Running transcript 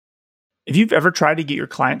If you've ever tried to get your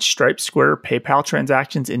client's Stripe, Square, or PayPal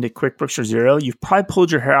transactions into QuickBooks or Xero, you've probably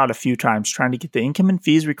pulled your hair out a few times trying to get the income and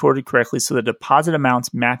fees recorded correctly so the deposit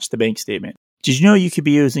amounts match the bank statement. Did you know you could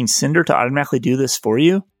be using Cinder to automatically do this for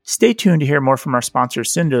you? Stay tuned to hear more from our sponsor,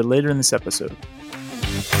 Cinder, later in this episode.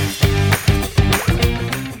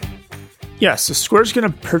 Yeah, so Square's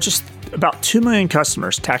going to purchase about 2 million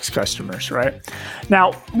customers, tax customers, right?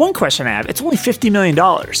 Now, one question I have, it's only $50 million.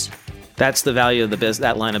 That's the value of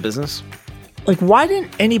that line of business? Like, why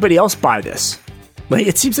didn't anybody else buy this? Like,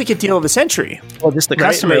 it seems like a deal of the century. Well, just the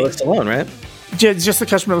customer list alone, right? Just the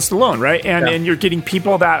customer list alone, right? And you're getting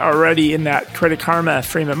people that are already in that Credit Karma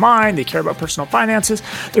frame of mind. They care about personal finances.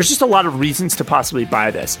 There's just a lot of reasons to possibly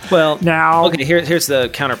buy this. Well, now, okay, here's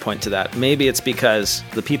the counterpoint to that. Maybe it's because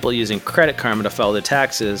the people using Credit Karma to file their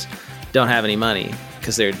taxes don't have any money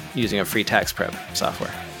because they're using a free tax prep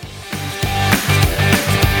software.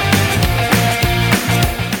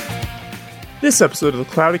 This episode of the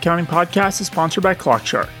Cloud Accounting Podcast is sponsored by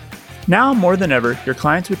ClockShark. Now more than ever, your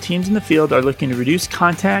clients with teams in the field are looking to reduce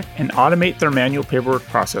contact and automate their manual paperwork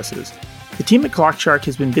processes. The team at ClockShark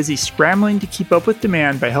has been busy scrambling to keep up with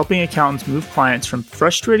demand by helping accountants move clients from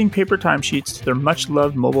frustrating paper timesheets to their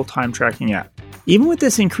much-loved mobile time tracking app. Even with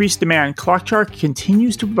this increased demand, ClockShark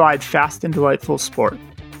continues to provide fast and delightful support.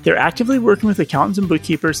 They're actively working with accountants and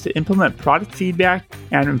bookkeepers to implement product feedback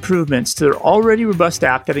and improvements to their already robust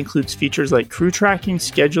app that includes features like crew tracking,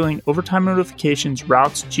 scheduling, overtime notifications,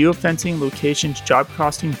 routes, geofencing, locations, job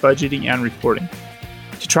costing, budgeting, and reporting.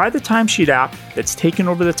 To try the timesheet app that's taken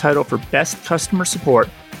over the title for best customer support,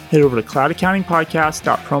 head over to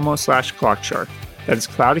cloudaccountingpodcast.promo/ClockShark. That is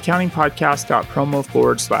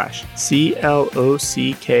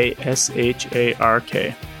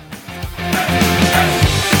cloudaccountingpodcast.promo/CLOCKSHARK.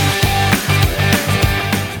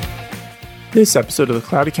 This episode of the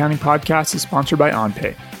Cloud Accounting Podcast is sponsored by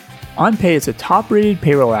OnPay. OnPay is a top-rated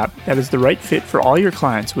payroll app that is the right fit for all your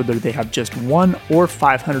clients, whether they have just 1 or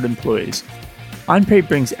 500 employees. OnPay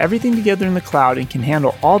brings everything together in the cloud and can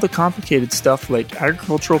handle all the complicated stuff like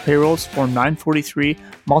agricultural payrolls, Form 943,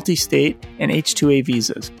 multi-state, and H-2A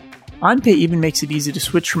visas. OnPay even makes it easy to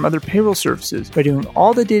switch from other payroll services by doing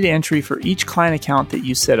all the data entry for each client account that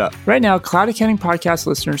you set up. Right now, Cloud Accounting Podcast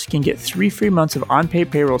listeners can get 3 free months of OnPay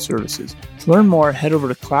payroll services. To learn more, head over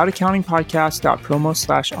to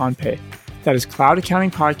cloudaccountingpodcast.promo/OnPay. That is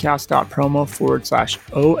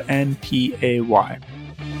cloudaccountingpodcast.promo/ONPAY.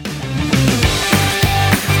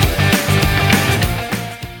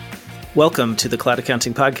 Welcome to the Cloud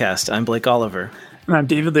Accounting Podcast. I'm Blake Oliver. And I'm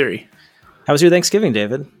David Leary. How was your Thanksgiving,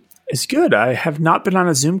 David? It's good. I have not been on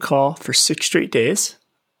a Zoom call for 6 straight days.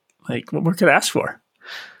 Like, what more could I ask for?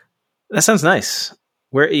 That sounds nice.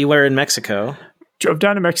 You were in Mexico. Drove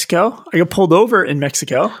down to Mexico. I got pulled over in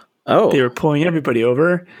Mexico. Oh. They were pulling everybody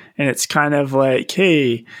over. And it's kind of like,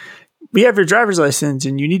 hey, we have your driver's license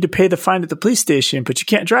and you need to pay the fine at the police station, but you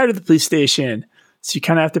can't drive to the police station. So you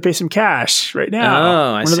kind of have to pay some cash right now.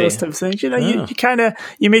 Oh, I see. One of those types of things. You know, you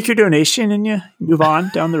make your donation and you move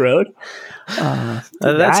on down the road.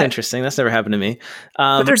 That's interesting. That's never happened to me.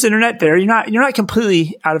 But there's internet there. You're not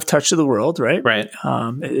completely out of touch with the world, right? Right.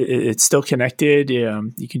 It's still connected.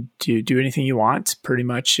 You can do anything you want, pretty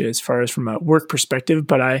much, as far as from a work perspective.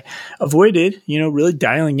 But I avoided, really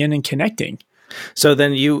dialing in and connecting. So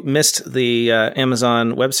then you missed the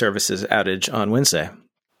Amazon Web Services outage on Wednesday.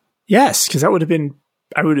 Yes, because I would have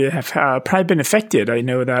probably been affected. I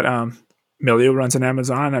know that Melio runs on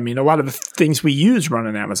Amazon. I mean, a lot of the things we use run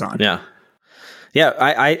on Amazon. Yeah. Yeah,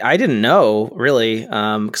 I didn't know, really,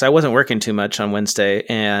 because I wasn't working too much on Wednesday.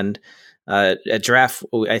 And at Giraffe,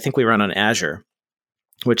 I think we run on Azure,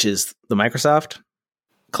 which is the Microsoft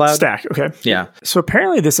cloud. Stack, okay. Yeah. So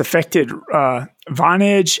apparently this affected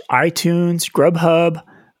Vonage, iTunes, Grubhub,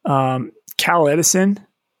 Cal Edison,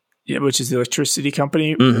 which is the electricity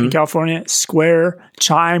company in California, Square,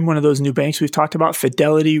 Chime, one of those new banks we've talked about,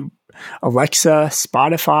 Fidelity, Alexa,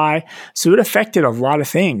 Spotify. So it affected a lot of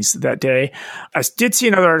things that day. I did see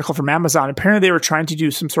another article from Amazon. Apparently they were trying to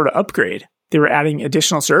do some sort of upgrade. They were adding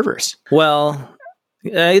additional servers. Well,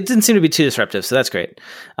 it didn't seem to be too disruptive, so that's great.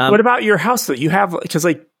 What about your house, though? You have, because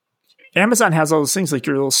Amazon has all those things, like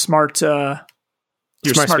your little smart speaker,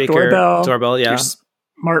 doorbell, yeah.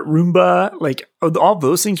 Smart Roomba, all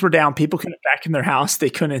those things were down. People couldn't vacuum their house.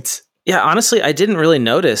 They couldn't. Yeah, honestly, I didn't really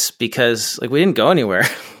notice because we didn't go anywhere.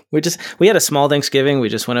 We had a small Thanksgiving. We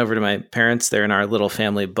just went over to my parents. They're in our little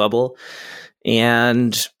family bubble.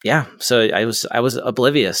 And yeah, so I was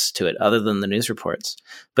oblivious to it other than the news reports.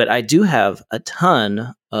 But I do have a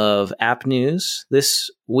ton of app news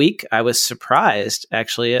this week. I was surprised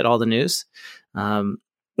actually at all the news. One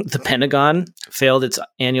The Pentagon failed its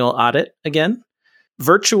annual audit again.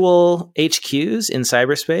 Virtual HQs in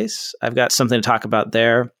cyberspace. I've got something to talk about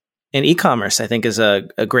there. And e-commerce, I think, is a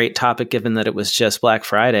great topic, given that it was just Black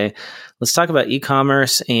Friday. Let's talk about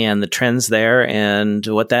e-commerce and the trends there and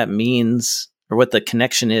what that means, or what the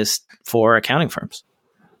connection is for accounting firms.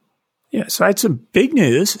 Yeah, so I had some big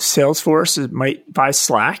news. Salesforce might buy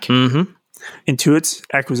Slack. Mm-hmm. Intuit's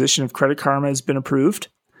acquisition of Credit Karma has been approved.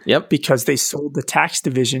 Yep. Because they sold the tax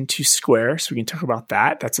division to Square. So we can talk about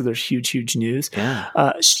that. That's other huge news.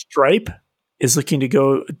 Yeah. Stripe is looking to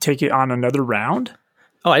go take it on another round.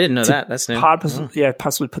 Oh, I didn't know that. That's new.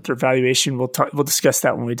 Possibly put their valuation. We'll discuss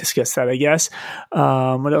that when we discuss that, I guess.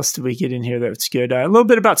 What else did we get in here that's good? A little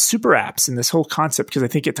bit about super apps and this whole concept, because I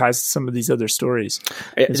think it ties to some of these other stories.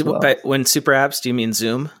 Well. But when super apps, do you mean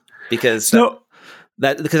Zoom? Because Zoom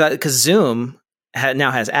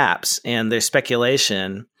now has apps, and there's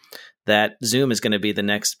speculation that Zoom is going to be the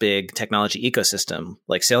next big technology ecosystem,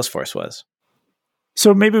 like Salesforce was.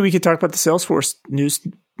 So maybe we could talk about the Salesforce news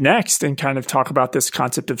next and kind of talk about this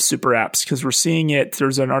concept of super apps, because we're seeing it.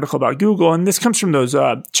 There's an article about Google, and this comes from those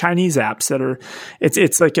Chinese apps that are,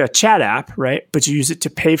 it's like a chat app, right? But you use it to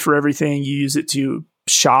pay for everything. You use it to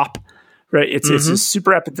shop, right? It's a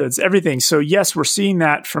super app that does everything. So yes, we're seeing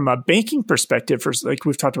that from a banking perspective. For, like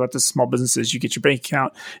we've talked about, the small businesses, you get your bank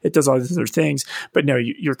account, it does all these other things. But no,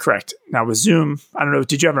 you're correct. Now with Zoom, I don't know.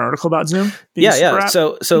 Did you have an article about Zoom? Yeah.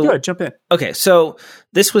 So go ahead, jump in. Okay, so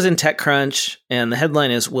this was in TechCrunch, and the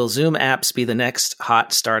headline is, "Will Zoom apps be the next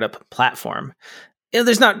hot startup platform?"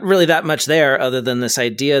 There's not really that much there, other than this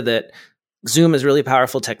idea that Zoom is really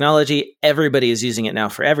powerful technology. Everybody is using it now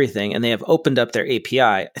for everything, and they have opened up their API.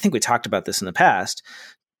 I think we talked about this in the past,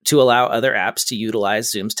 to allow other apps to utilize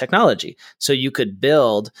Zoom's technology. So you could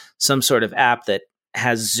build some sort of app that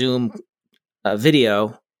has Zoom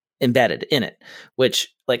video embedded in it,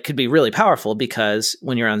 which could be really powerful, because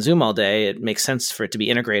when you're on Zoom all day, it makes sense for it to be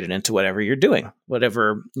integrated into whatever you're doing,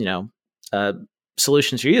 whatever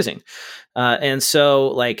solutions you're using. And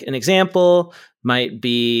so, an example might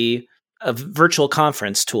be a virtual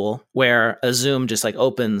conference tool where a Zoom just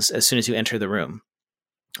opens as soon as you enter the room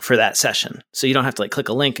for that session. So you don't have to click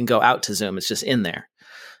a link and go out to Zoom. It's just in there.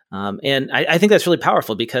 And I think that's really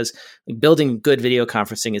powerful, because building good video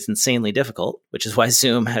conferencing is insanely difficult, which is why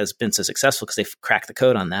Zoom has been so successful, because they've cracked the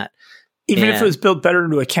code on that. Even if it was built better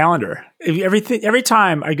into a calendar. Every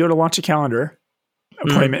time I go to launch a calendar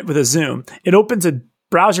appointment with a Zoom, it opens a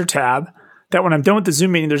browser tab that when I'm done with the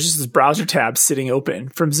Zoom meeting, there's just this browser tab sitting open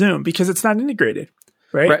from Zoom, because it's not integrated,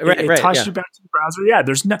 right? It tosses you back to the browser. Yeah,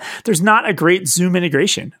 there's not a great Zoom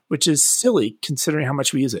integration, which is silly considering how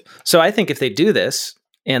much we use it. So I think if they do this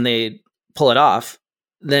and they pull it off,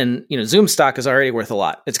 then Zoom stock is already worth a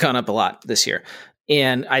lot. It's gone up a lot this year.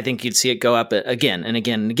 And I think you'd see it go up again and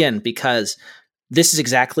again and again, because this is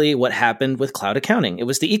exactly what happened with cloud accounting. It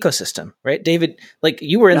was the ecosystem, right? David,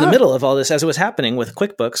 you were in the middle of all this as it was happening with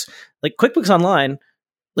QuickBooks. QuickBooks Online,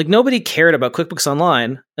 nobody cared about QuickBooks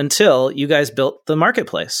Online until you guys built the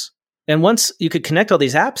marketplace. And once you could connect all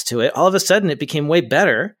these apps to it, all of a sudden it became way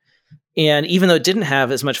better. And even though it didn't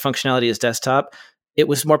have as much functionality as desktop, it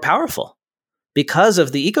was more powerful because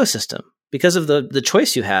of the ecosystem, because of the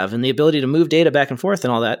choice you have and the ability to move data back and forth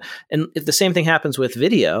and all that. And if the same thing happens with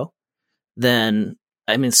video, then,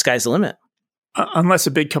 sky's the limit. Unless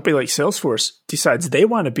a big company like Salesforce decides they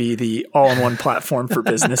want to be the all-in-one platform for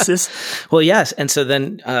businesses. Well, yes. And so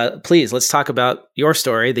then, please, let's talk about your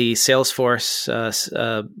story, the Salesforce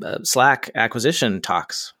Slack acquisition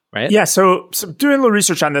talks, right? Yeah. So doing a little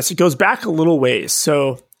research on this, it goes back a little ways.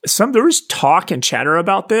 So there was talk and chatter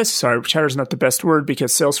about this. Sorry, chatter is not the best word,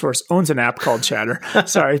 because Salesforce owns an app called Chatter.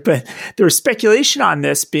 Sorry, but there was speculation on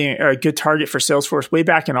this being a good target for Salesforce way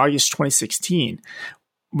back in August 2016,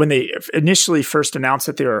 when they initially first announced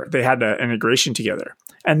that they had an integration together.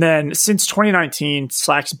 And then since 2019,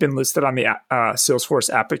 Slack's been listed on the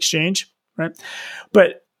Salesforce App Exchange, right?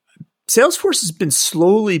 But Salesforce has been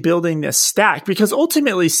slowly building this stack, because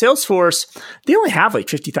ultimately Salesforce, they only have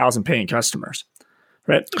 50,000 paying customers.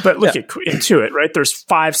 Right. But look at Intuit, right? There's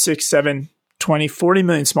 5, 6, 7, 20, 40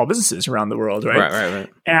 million small businesses around the world, right? Right.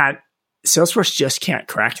 And Salesforce just can't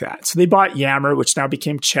crack that. So they bought Yammer, which now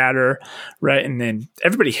became Chatter, right? And then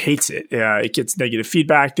everybody hates it. It gets negative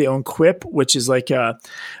feedback. They own Quip, which is like a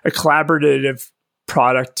collaborative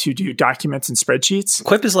product to do documents and spreadsheets.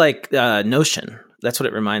 Quip is like Notion. That's what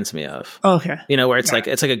it reminds me of. Oh, okay. Where it's like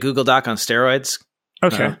a Google Doc on steroids.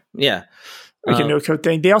 Okay. Yeah. Like a no-code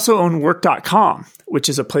thing. They also own work.com, which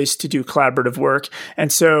is a place to do collaborative work.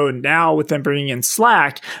 And so now with them bringing in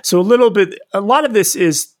Slack, so a lot of this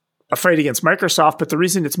is a fight against Microsoft, but the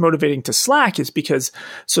reason it's motivating to Slack is because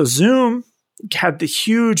Zoom had the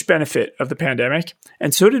huge benefit of the pandemic,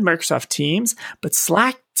 and so did Microsoft Teams, but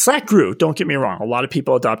Slack grew. Don't get me wrong. A lot of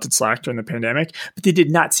people adopted Slack during the pandemic, but they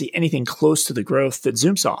did not see anything close to the growth that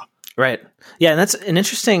Zoom saw. Right. Yeah, and that's an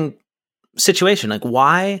interesting situation. Like,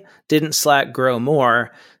 why didn't Slack grow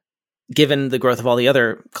more given the growth of all the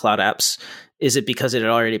other cloud apps? Is it because it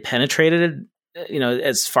had already penetrated,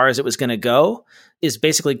 as far as it was going to go? Is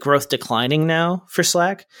basically growth declining now for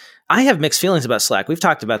Slack? I have mixed feelings about Slack. We've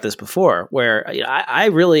talked about this before, where I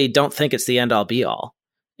really don't think it's the end all be all.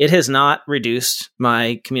 It has not reduced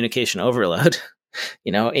my communication overload,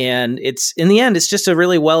 and it's, in the end, it's just a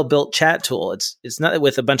really well built chat tool. It's not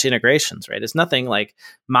with a bunch of integrations, right? It's nothing like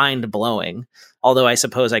mind blowing. Although I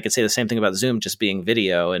suppose I could say the same thing about Zoom just being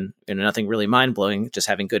video and nothing really mind blowing, just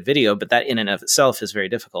having good video, but that in and of itself is very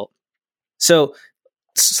difficult. So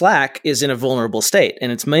Slack is in a vulnerable state,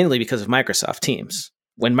 and it's mainly because of Microsoft Teams.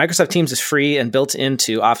 When Microsoft Teams is free and built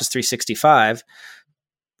into Office 365,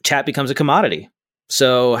 chat becomes a commodity.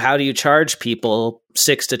 So how do you charge people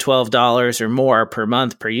 $6 to $12 or more per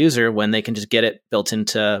month per user when they can just get it built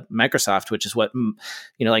into Microsoft, which is what,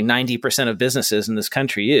 like 90% of businesses in this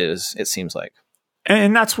country use, it seems like.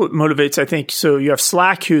 And that's what motivates, I think. So you have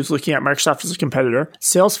Slack, who's looking at Microsoft as a competitor.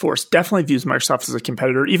 Salesforce definitely views Microsoft as a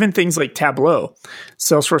competitor. Even things like Tableau.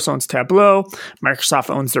 Salesforce owns Tableau.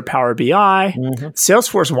 Microsoft owns their Power BI. Mm-hmm.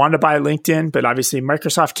 Salesforce wanted to buy LinkedIn, but obviously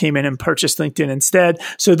Microsoft came in and purchased LinkedIn instead.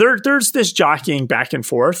 So there's this jockeying back and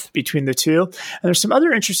forth between the two. And there's some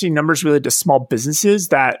other interesting numbers related to small businesses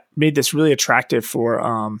that made this really attractive for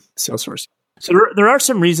Salesforce. So there are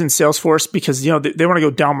some reasons Salesforce, because they want to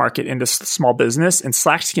go down market into small business, and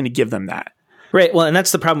Slack's going to give them that. Right. Well, and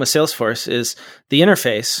that's the problem with Salesforce is the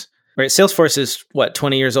interface. Right. Salesforce is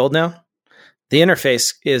 20 years old now. The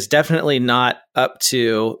interface is definitely not up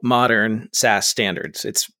to modern SaaS standards.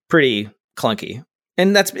 It's pretty clunky,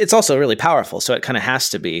 and it's also really powerful. So it kind of has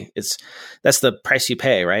to be. That's the price you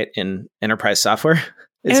pay, right, in enterprise software.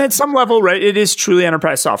 And at some level, right, it is truly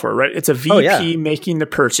enterprise software, right? It's a VP making the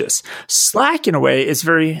purchase. Slack, in a way, is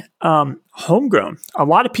very homegrown. A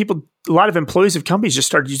lot of employees of companies just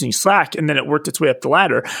started using Slack, and then it worked its way up the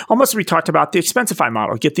ladder. Almost, we talked about the Expensify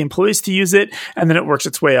model. Get the employees to use it, and then it works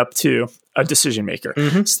its way up to a decision maker.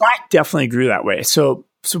 Mm-hmm. Slack definitely grew that way. So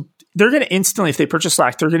they're going to instantly, if they purchase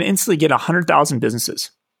Slack, they're going to instantly get 100,000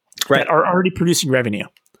 businesses that are already producing revenue.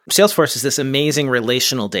 Salesforce is this amazing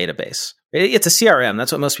relational database. It's a CRM.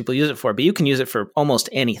 That's what most people use it for, but you can use it for almost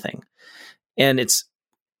anything. And it's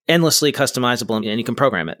endlessly customizable, and you can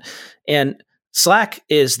program it. And Slack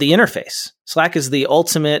is the interface. Slack is the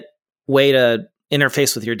ultimate way to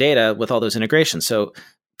interface with your data with all those integrations. So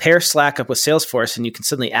pair Slack up with Salesforce, and you can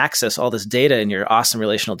suddenly access all this data in your awesome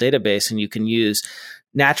relational database, and you can use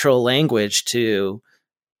natural language to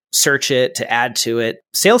search it, to add to it.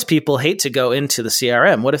 Salespeople hate to go into the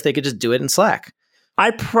CRM. What if they could just do it in Slack?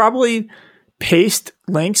 I probably paste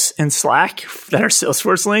links in Slack that are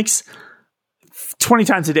Salesforce links 20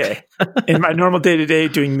 times a day in my normal day-to-day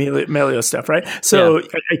doing Melio stuff, right? So yeah.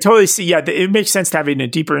 I totally see, it makes sense to have a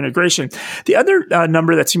deeper integration. The other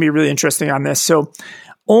number that's going to be really interesting on this, so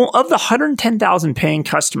of the 110,000 paying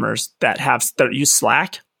customers that use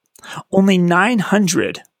Slack, only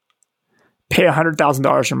 900 pay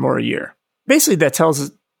 $100,000 or more a year. Basically, that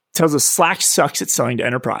tells us Slack sucks at selling to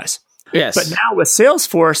enterprise. Yes. But now with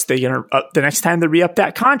Salesforce, the next time they re-up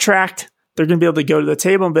that contract, they're going to be able to go to the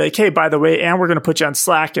table and be like, hey, by the way, and we're going to put you on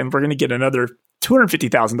Slack, and we're going to get another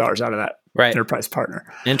 $250,000 out of that enterprise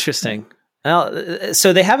partner. Interesting. Well,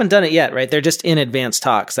 so they haven't done it yet, right? They're just in advanced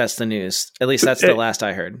talks. That's the news. At least that's the last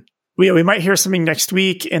I heard. We might hear something next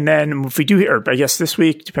week, and then if we do hear, I guess this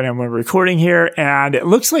week, depending on when we're recording here. And it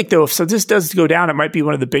looks like, though, if this does go down, it might be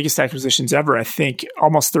one of the biggest acquisitions ever. I think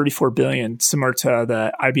almost $34 billion, similar to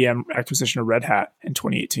the IBM acquisition of Red Hat in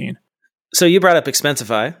 2018. So you brought up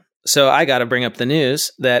Expensify. So I got to bring up the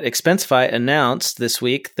news that Expensify announced this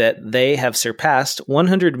week that they have surpassed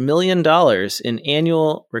 $100 million in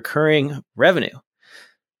annual recurring revenue.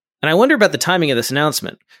 And I wonder about the timing of this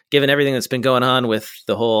announcement, given everything that's been going on with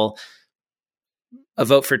the whole a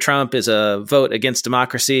vote for Trump is a vote against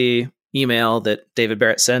democracy email that David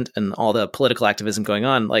Barrett sent and all the political activism going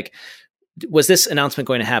on. Like, was this announcement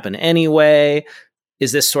going to happen anyway?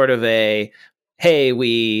 Is this sort of a, hey,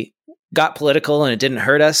 we got political and it didn't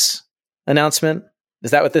hurt us announcement?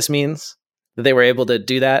 Is that what this means? That they were able to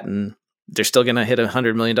do that and they're still going to hit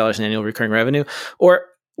 $100 million in annual recurring revenue? Or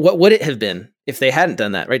what would it have been if they hadn't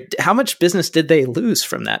done that, right? How much business did they lose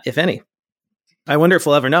from that, if any? I wonder if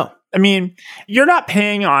we'll ever know. I mean, you're not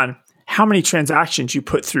paying on how many transactions you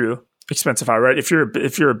put through Expensify, right? If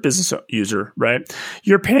you're a business user, right,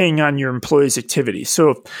 you're paying on your employees' activity.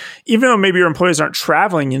 So even though maybe your employees aren't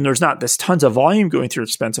traveling and there's not this tons of volume going through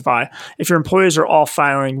Expensify, if your employees are all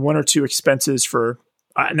filing one or two expenses for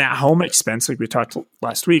an at-home expense, like we talked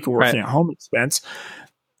last week, or working at home expense,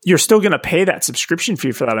 you're still going to pay that subscription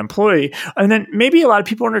fee for that employee. And then maybe a lot of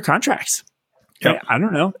people are under contracts. Yep. I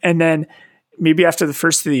don't know. And then maybe after the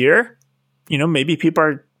first of the year, maybe people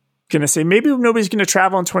are going to say maybe nobody's going to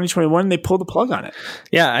travel in 2021. And they pull the plug on it.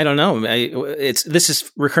 Yeah, I don't know. This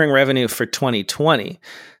is recurring revenue for 2020.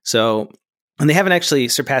 So, and they haven't actually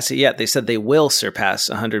surpassed it yet. They said they will surpass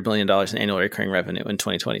 $100 billion in annual recurring revenue in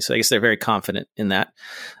 2020. So I guess they're very confident in that.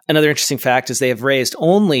 Another interesting fact is they have raised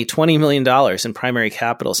only $20 million in primary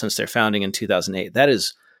capital since their founding in 2008. That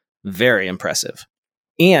is very impressive.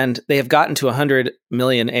 And they have gotten to 100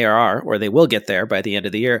 million ARR, or they will get there by the end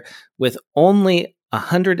of the year, with only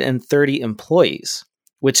 130 employees,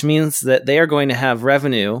 which means that they are going to have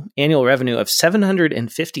annual revenue of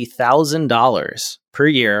 $750,000 per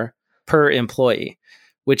year per employee,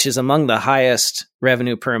 which is among the highest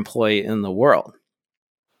revenue per employee in the world.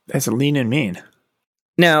 That's lean and mean.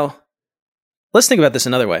 Now, let's think about this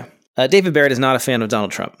another way. David Barrett is not a fan of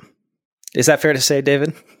Donald Trump. Is that fair to say,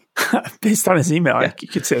 David? Based on his email, yeah. You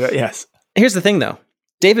could say that, yes. Here's the thing, though.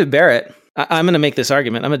 David Barrett, I'm going to make this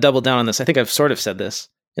argument. I'm going to double down on this. I think I've sort of said this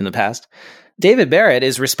in the past. David Barrett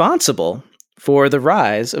is responsible for the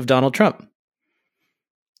rise of Donald Trump.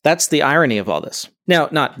 That's the irony of all this. Now,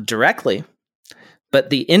 not directly, but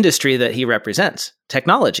the industry that he represents,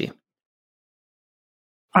 technology.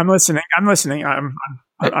 I'm listening.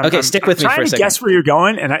 Okay, stick with me for a second. I'm trying to guess where you're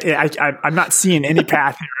going, and I'm not seeing any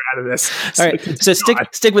path here out of this. All right, so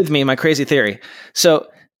stick with me, my crazy theory. So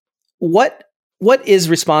what is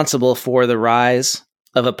responsible for the rise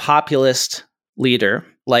of a populist leader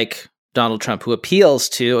like Donald Trump, who appeals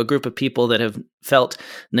to a group of people that have felt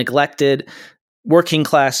neglected, working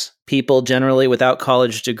class people generally without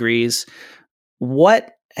college degrees?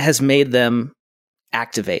 What has made them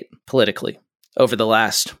activate politically over the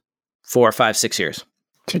last 4, 5, 6 years?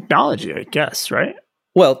 Technology, I guess, right?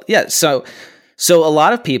 Well, yeah. So a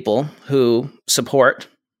lot of people who support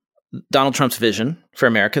Donald Trump's vision for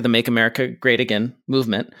America, the Make America Great Again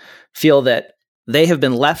movement, feel that they have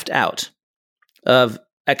been left out of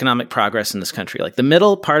economic progress in this country. Like the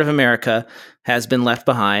middle part of America has been left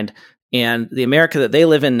behind, and the America that they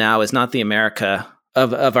live in now is not the America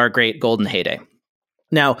of our great golden heyday.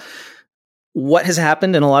 Now, what has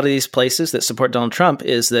happened in a lot of these places that support Donald Trump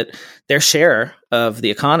is that their share of the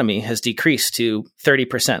economy has decreased to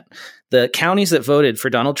 30%. The counties that voted for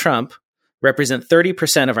Donald Trump represent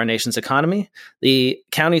 30% of our nation's economy. The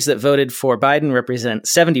counties that voted for Biden represent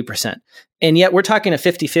 70%. And yet we're talking a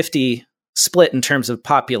 50-50 split in terms of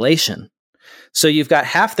population. So you've got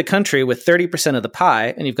half the country with 30% of the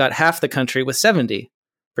pie, and you've got half the country with 70%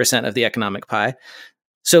 of the economic pie.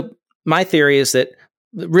 So my theory is that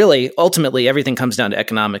really, ultimately, everything comes down to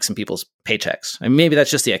economics and people's paychecks. I mean, maybe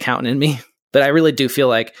that's just the accountant in me, but I really do feel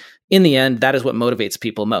like in the end, that is what motivates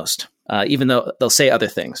people most, even though they'll say other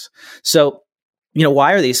things. So,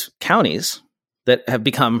 why are these counties that have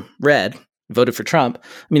become red, voted for Trump?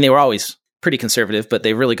 I mean, they were always pretty conservative, but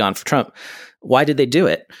they've really gone for Trump. Why did they do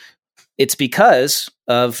it? It's because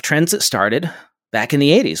of trends that started back in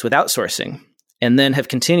the 80s with outsourcing, and then have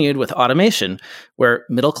continued with automation, where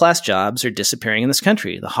middle-class jobs are disappearing in this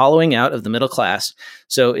country, the hollowing out of the middle class.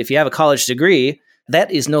 So if you have a college degree, that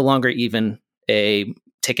is no longer even a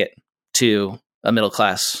ticket to a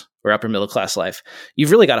middle-class or upper middle-class life. You've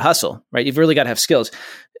really got to hustle, right? You've really got to have skills.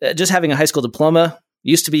 Just having a high school diploma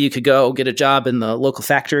used to be you could go get a job in the local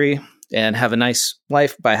factory and have a nice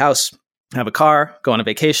life, buy a house, have a car, go on a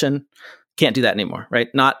vacation. Can't do that anymore, right?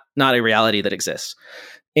 Not a reality that exists.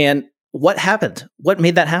 And what happened? What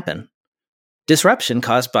made that happen? Disruption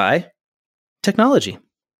caused by technology.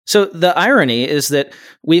 So the irony is that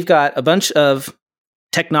we've got a bunch of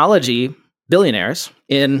technology billionaires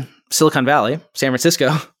in Silicon Valley, San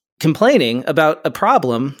Francisco, complaining about a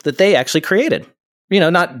problem that they actually created.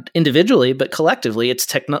 Not individually, but collectively, it's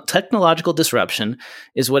technological disruption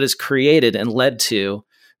is what has created and led to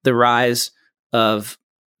the rise of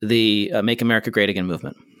the Make America Great Again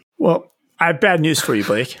movement. Well, I have bad news for you,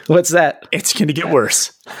 Blake. What's that? It's going to get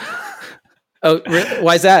worse. Oh,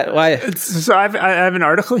 why is that? Why? So I have an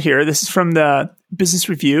article here. This is from the Business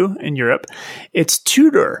Review in Europe. It's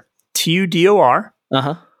Tudor, Tudor,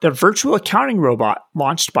 the virtual accounting robot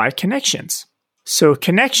launched by Connections. So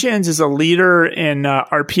Connections is a leader in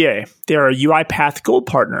RPA. They're a UiPath Gold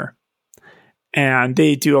partner, and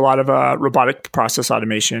they do a lot of robotic process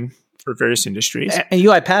automation for various industries. And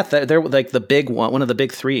UiPath, they're like the big one of the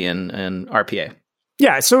big three in RPA.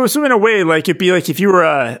 Yeah, so in a way, like it'd be like if you were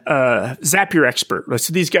a Zapier expert.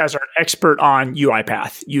 So these guys are an expert on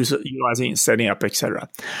UiPath, utilizing and setting up, etc.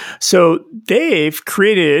 So they've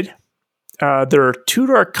created their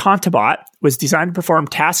Tutor Accountabot was designed to perform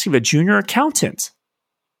tasks of a junior accountant.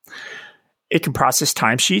 It can process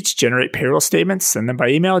timesheets, generate payroll statements, send them by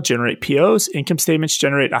email, generate POs, income statements,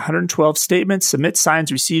 generate 112 statements, submit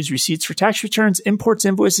signs, receives receipts for tax returns, imports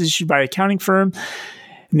invoices issued by accounting firm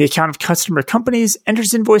in the account of customer companies,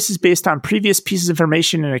 enters invoices based on previous pieces of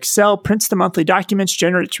information in Excel, prints the monthly documents,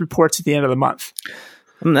 generates reports at the end of the month.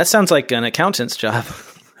 That sounds like an accountant's job.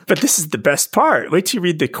 But this is the best part. Wait till you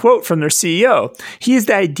read the quote from their CEO. He is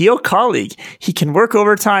the ideal colleague. He can work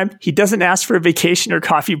overtime. He doesn't ask for a vacation or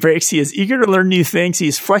coffee breaks. He is eager to learn new things. He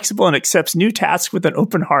is flexible and accepts new tasks with an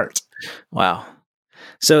open heart. Wow.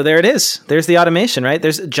 So there it is. There's the automation, right?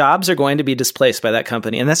 Jobs are going to be displaced by that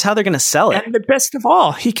company, and that's how they're going to sell it. And the best of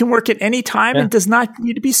all, he can work at any time and does not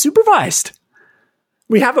need to be supervised.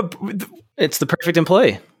 It's the perfect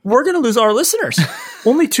employee. We're going to lose our listeners.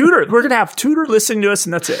 Only Tutor. We're going to have Tutor listening to us,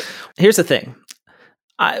 and that's it. Here's the thing.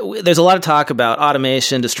 There's a lot of talk about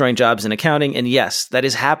automation destroying jobs in accounting, and yes, that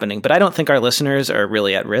is happening. But I don't think our listeners are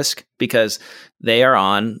really at risk because they are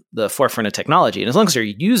on the forefront of technology. And as long as you're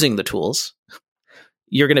using the tools,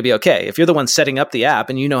 you're going to be okay. If you're the one setting up the app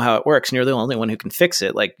and you know how it works and you're the only one who can fix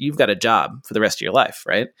it, like you've got a job for the rest of your life,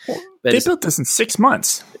 right? Well, they built this in 6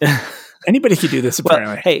 months. Anybody could do this,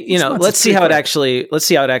 apparently. Well, hey, let's see how it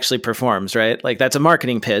actually performs, right? Like that's a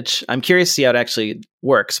marketing pitch. I'm curious to see how it actually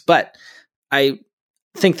works, but I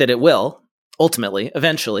think that it will ultimately,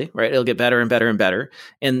 eventually, right? It'll get better and better and better.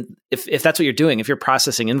 And if that's what you're doing, if you're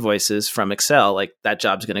processing invoices from Excel, like that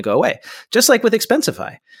job's going to go away. Just like with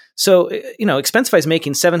Expensify. So, Expensify is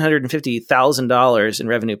making $750,000 in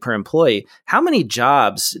revenue per employee. How many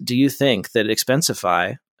jobs do you think that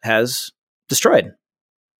Expensify has destroyed,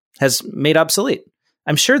 has made obsolete?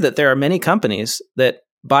 I'm sure that there are many companies that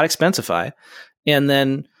bought Expensify and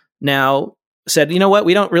then now said, you know what,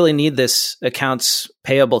 we don't really need this accounts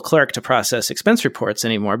payable clerk to process expense reports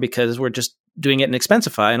anymore because we're just doing it in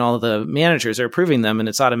Expensify and all of the managers are approving them and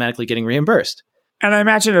it's automatically getting reimbursed. And I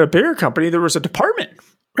imagine at a bigger company, there was a department.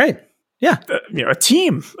 Right. Yeah. A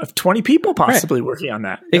team of 20 people possibly working on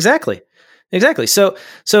that. Exactly. So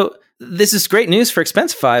this is great news for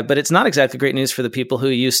Expensify, but it's not exactly great news for the people who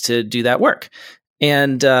used to do that work.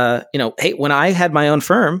 And, hey, when I had my own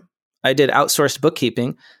firm, I did outsourced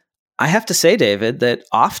bookkeeping. I have to say, David, that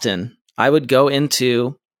often I would go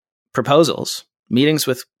into proposals, meetings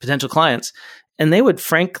with potential clients, and they would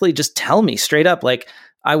frankly just tell me straight up, like,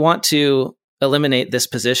 I want to eliminate this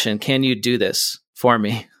position. Can you do this for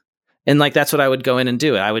me? And like, that's what I would go in and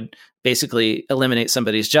do. I would basically eliminate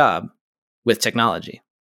somebody's job with technology.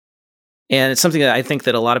 And it's something that I think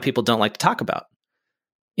that a lot of people don't like to talk about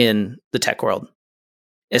in the tech world,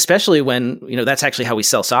 especially when, that's actually how we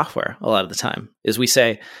sell software a lot of the time is we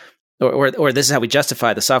say, or this is how we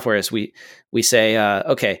justify the software is we say,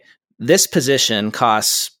 okay, this position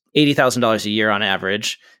costs $80,000 a year on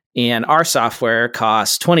average, and our software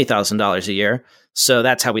costs $20,000 a year. So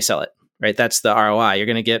that's how we sell it, right? That's the ROI. You're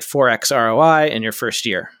going to get 4x ROI in your first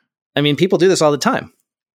year. I mean, people do this all the time.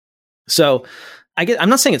 So I'm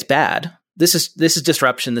not saying it's bad. This is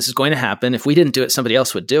disruption. This is going to happen. If we didn't do it, somebody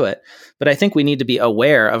else would do it. But I think we need to be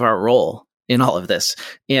aware of our role in all of this.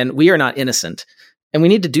 And we are not innocent. And we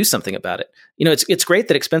need to do something about it. It's great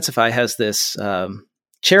that Expensify has this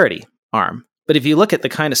charity arm. But if you look at the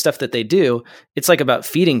kind of stuff that they do, it's like about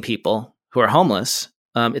feeding people who are homeless.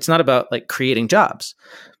 It's not about like creating jobs.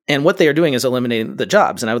 And what they are doing is eliminating the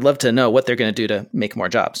jobs. And I would love to know what they're going to do to make more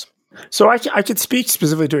jobs. So I could speak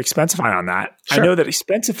specifically to Expensify on that. Sure. I know that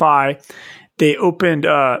Expensify, they opened,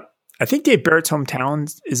 I think Dave Barrett's hometown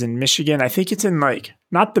is in Michigan. I think it's in like,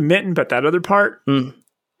 not the Mitten, but that other part,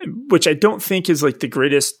 which I don't think is like the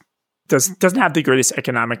greatest, doesn't have the greatest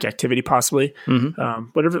economic activity possibly.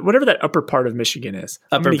 Mm-hmm. Whatever that upper part of Michigan is.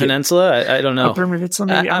 Upper Peninsula? I don't know. Upper Peninsula,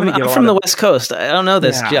 maybe? I'm from the West Coast. I don't know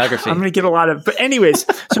this geography. I'm going to get a lot of, but anyways,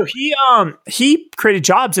 so he created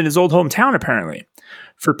jobs in his old hometown apparently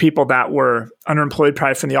for people that were underemployed,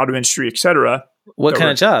 probably from the auto industry, et cetera. What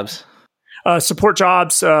kind of jobs? Support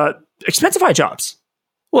jobs, Expensify jobs.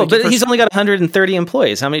 Well, but he's only got 130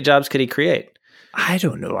 employees. How many jobs could he create? I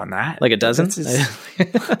don't know on that. Like a dozen?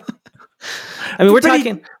 I mean, we're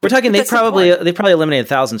talking. They probably eliminated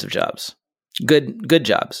thousands of jobs, good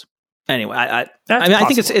jobs. Anyway, I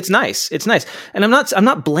think it's nice. It's nice, and I'm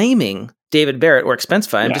not blaming David Barrett or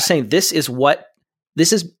Expensify. I'm just saying this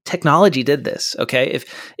is technology did this. Okay,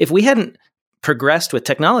 if we hadn't progressed with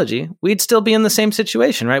technology, we'd still be in the same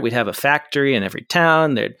situation, right? We'd have a factory in every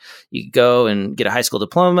town. You go and get a high school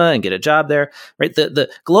diploma and get a job there, right?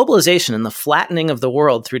 The globalization and the flattening of the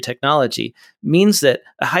world through technology means that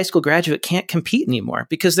a high school graduate can't compete anymore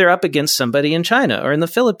because they're up against somebody in China or in the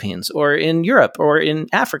Philippines or in Europe or in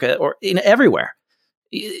Africa or in everywhere.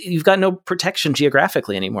 You've got no protection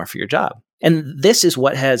geographically anymore for your job. And this is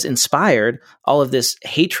what has inspired all of this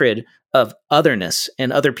hatred of otherness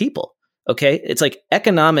and other people. Okay. It's like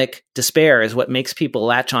economic despair is what makes people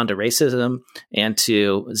latch onto racism and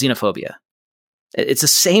to xenophobia. It's the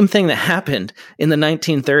same thing that happened in the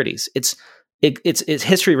 1930s. It's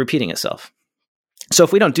history repeating itself. So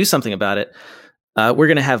if we don't do something about it, we're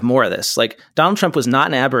going to have more of this. Like Donald Trump was not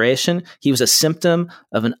an aberration. He was a symptom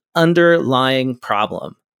of an underlying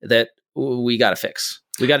problem that we got to fix.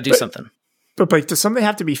 We got to do something. But like, does something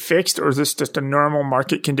have to be fixed, or is this just a normal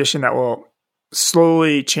market condition that will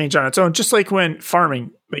slowly change on its own? Just like when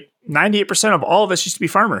farming, like 98% of all of us used to be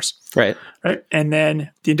farmers. Right. And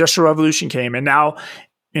then the Industrial Revolution came, and now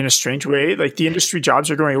in a strange way, like the industry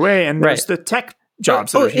jobs are going away, and there's the tech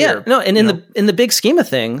jobs that are here. Yeah. No, and in the big scheme of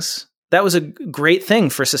things, that was a great thing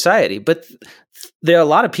for society. But there are a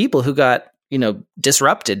lot of people who got,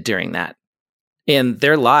 disrupted during that, and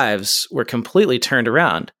their lives were completely turned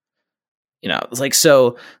around. It's like,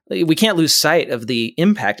 so we can't lose sight of the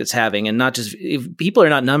impact it's having, and not just people are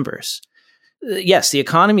not numbers. Yes, the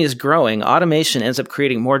economy is growing. Automation ends up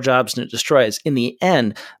creating more jobs than it destroys in the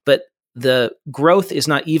end, but the growth is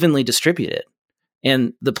not evenly distributed.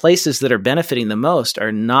 And the places that are benefiting the most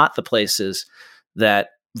are not the places that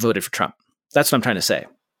voted for Trump. That's what I'm trying to say.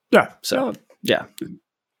 Yeah. So, yeah.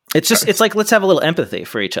 It's like, let's have a little empathy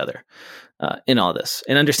for each other in all this,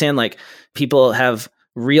 and understand like people have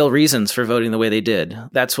real reasons for voting the way they did.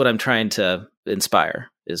 That's what I'm trying to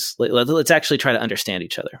inspire, is let's actually try to understand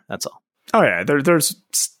each other. That's all. Oh yeah. There's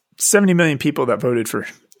 70 million people that voted for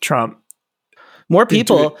Trump. More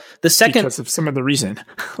people, the second, because of some of the reason.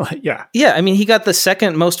 Yeah. Yeah. I mean, he got the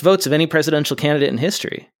second most votes of any presidential candidate in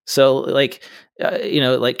history. So try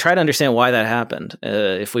to understand why that happened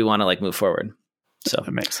if we want to move forward. So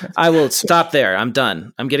that makes sense. I will stop there. I'm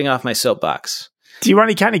done. I'm getting off my soapbox. Do you want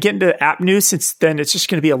to kind of get into app news, since then it's just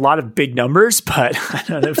going to be a lot of big numbers? But I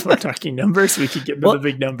don't know if we're talking numbers, we could get into the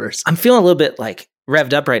big numbers. I'm feeling a little bit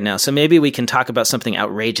revved up right now. So maybe we can talk about something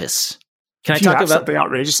outrageous. Can I talk about something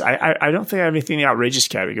outrageous? I don't think I have anything in the outrageous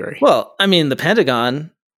category. Well, I mean, the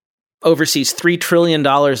Pentagon oversees $3 trillion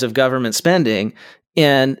of government spending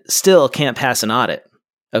and still can't pass an audit.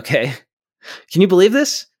 Okay. Can you believe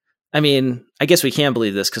this? I mean, I guess we can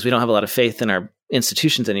believe this because we don't have a lot of faith in our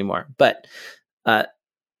institutions anymore, but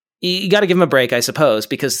you got to give them a break, I suppose,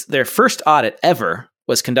 because their first audit ever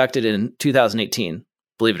was conducted in 2018,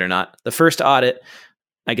 believe it or not. The first audit,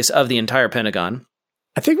 I guess, of the entire Pentagon.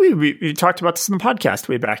 I think we talked about this in the podcast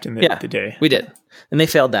way back in the day. We did. And they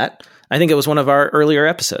failed that. I think it was one of our earlier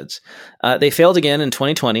episodes. They failed again in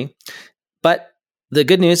 2020. But the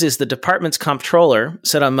good news is the department's comptroller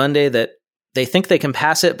said on Monday that they think they can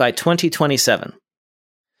pass it by 2027.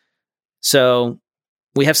 So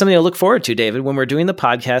we have something to look forward to, David, when we're doing the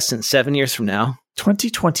podcast in 7 years from now.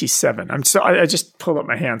 2027. I just pulled up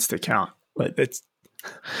my hands to count.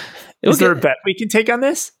 Is there a bet we can take on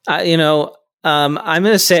this? I'm going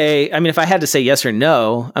to say, if I had to say yes or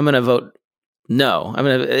no, I'm going to vote no.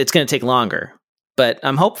 It's going to take longer, but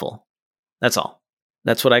I'm hopeful. That's all.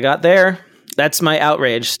 That's what I got there. That's my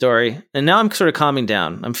outrage story. And now I'm sort of calming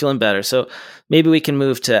down. I'm feeling better. So maybe we can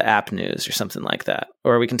move to app news or something like that.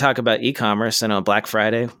 Or we can talk about e-commerce. I know Black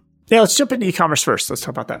Friday. Yeah, let's jump into e-commerce first. Let's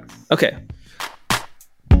talk about that. Okay.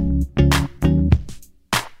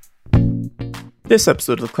 This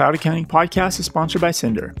episode of the Cloud Accounting Podcast is sponsored by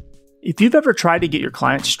Cinder. If you've ever tried to get your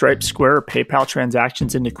client's Stripe, Square, or PayPal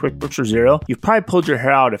transactions into QuickBooks or Xero, you've probably pulled your hair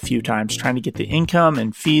out a few times trying to get the income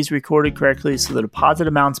and fees recorded correctly so the deposit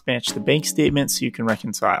amounts match the bank statement so you can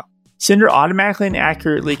reconcile. Cinder automatically and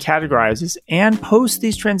accurately categorizes and posts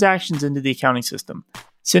these transactions into the accounting system.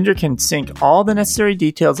 Cinder can sync all the necessary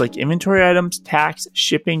details like inventory items, tax,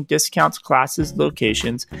 shipping, discounts, classes,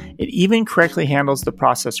 locations. It even correctly handles the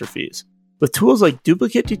processor fees. With tools like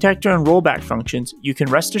duplicate detector and rollback functions, you can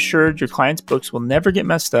rest assured your client's books will never get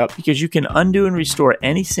messed up because you can undo and restore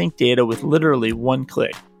any sync data with literally one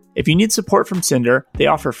click. If you need support from Cinder, they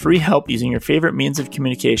offer free help using your favorite means of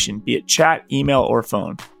communication, be it chat, email, or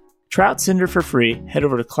phone. Try out Cinder for free. Head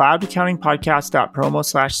over to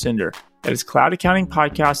cloudaccountingpodcast.promo/Cinder. That is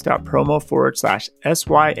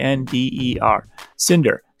cloudaccountingpodcast.promo/SYNDER.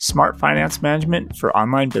 Cinder, smart finance management for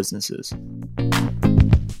online businesses.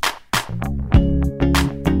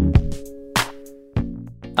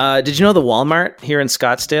 Did you know the Walmart here in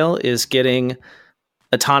Scottsdale is getting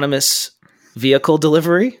autonomous vehicle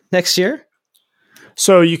delivery next year?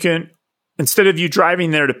 So you can, instead of you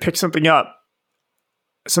driving there to pick something up,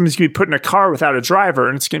 somebody's going to be put in a car without a driver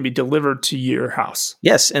and it's going to be delivered to your house.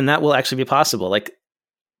 Yes, and that will actually be possible. Like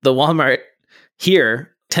the Walmart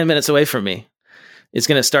here, 10 minutes away from me, is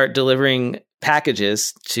going to start delivering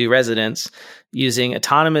packages to residents using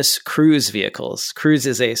autonomous Cruise vehicles. Cruise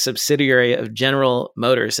is a subsidiary of General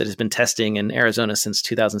Motors that has been testing in Arizona since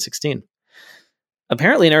 2016.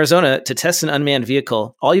 Apparently in Arizona, to test an unmanned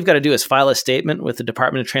vehicle, all you've got to do is file a statement with the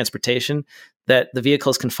Department of Transportation that the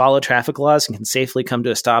vehicles can follow traffic laws and can safely come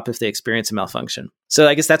to a stop if they experience a malfunction. So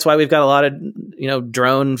I guess that's why we've got a lot of,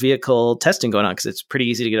 drone vehicle testing going on, because it's pretty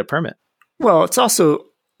easy to get a permit. Well, it's also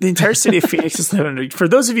the entire city of Phoenix is laid under. For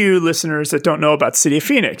those of you listeners that don't know about City of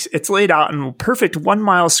Phoenix, it's laid out in a perfect 1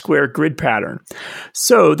 mile square grid pattern.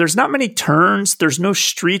 So there's not many turns. There's no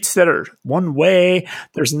streets that are one way.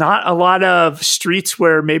 There's not a lot of streets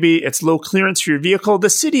where maybe it's low clearance for your vehicle. The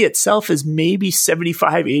city itself is maybe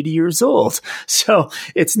 75, 80 years old. So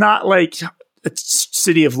it's not like a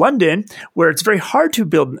city of London where it's very hard to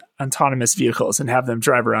build autonomous vehicles and have them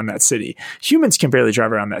drive around that city. Humans can barely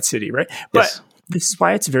drive around that city, right? Yes. But this is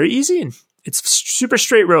why it's very easy and it's super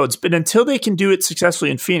straight roads. But until they can do it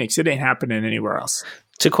successfully in Phoenix, it ain't happening anywhere else.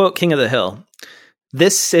 To quote King of the Hill,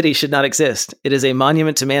 this city should not exist. It is a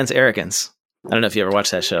monument to man's arrogance. I don't know if you ever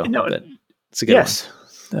watched that show. No, but it's a good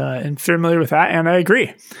one. And familiar with that, and I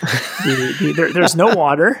agree. There's no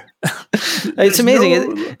water. It's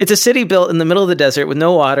amazing. It's a city built in the middle of the desert with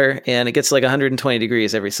no water, and it gets like 120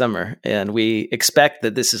 degrees every summer. And we expect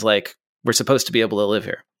that this is like, we're supposed to be able to live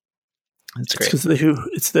here. That's great.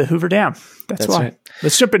 It's the Hoover Dam. That's why. Right.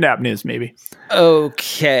 Let's jump into app news, maybe.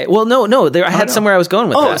 Okay. Well, no. I had somewhere I was going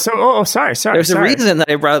with that. Sorry. There's a reason that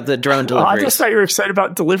I brought up the drone delivery. I just thought you were excited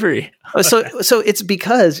about delivery. So it's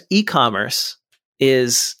because e-commerce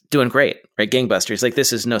is doing great, right? Gangbusters. Like,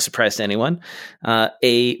 this is no surprise to anyone.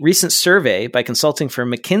 A recent survey by consulting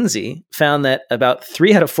firm McKinsey found that about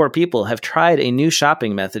 3 out of 4 people have tried a new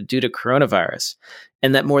shopping method due to coronavirus,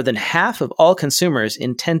 and that more than half of all consumers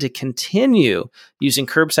intend to continue using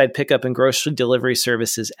curbside pickup and grocery delivery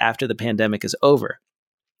services after the pandemic is over.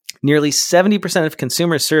 Nearly 70% of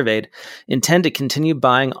consumers surveyed intend to continue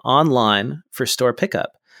buying online for store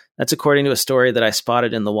pickup. That's according to a story that I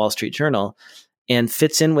spotted in the Wall Street Journal, and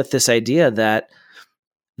fits in with this idea that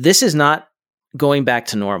this is not going back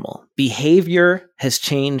to normal. Behavior has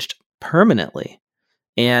changed permanently.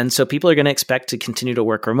 And so people are going to expect to continue to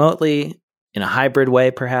work remotely in a hybrid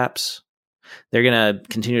way, perhaps. They're going to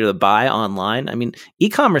continue to buy online. I mean,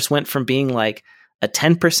 e-commerce went from being like a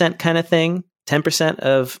 10% kind of thing, 10%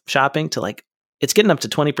 of shopping, to like, it's getting up to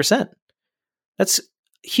 20%. That's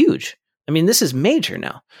huge. I mean, this is major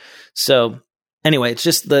now. So anyway, it's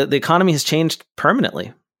just the economy has changed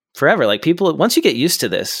permanently, forever. Like, people, once you get used to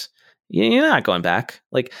this, you're not going back.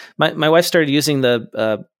 Like, my wife started using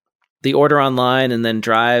the order online and then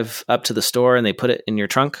drive up to the store and they put it in your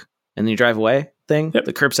trunk and then you drive away thing,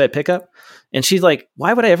 the curbside pickup. And she's like,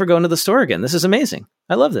 why would I ever go into the store again? This is amazing.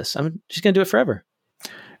 I love this. I'm just going to do it forever.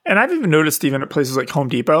 And I've even noticed, even at places like Home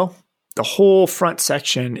Depot, the whole front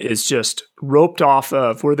section is just roped off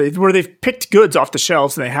of where they've picked goods off the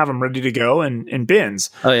shelves and they have them ready to go in bins.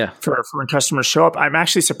 Oh yeah, for when customers show up. I'm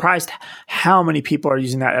actually surprised how many people are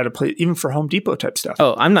using that at a place, even for Home Depot type stuff.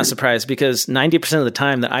 Oh, I'm not surprised, because 90% of the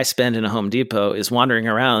time that I spend in a Home Depot is wandering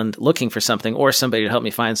around looking for something or somebody to help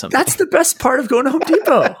me find something. That's the best part of going to Home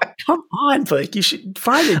Depot. Come on, Blake, you should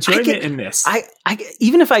find enjoyment in this. I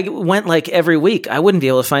even if I went like every week, I wouldn't be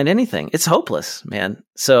able to find anything. It's hopeless, man.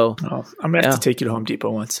 So I'm gonna have to take you to Home Depot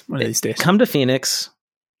one of these days. Come to Phoenix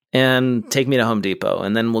and take me to Home Depot,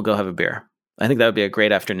 and then we'll go have a beer. I think that would be a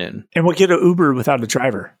great afternoon. And we'll get an Uber without a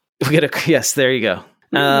driver. Yes, there you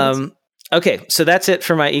go. Okay, so that's it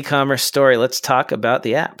for my e-commerce story. Let's talk about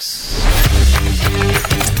the apps.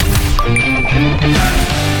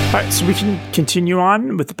 All right, so we can continue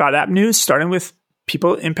on with about app news, starting with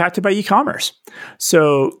people impacted by e-commerce.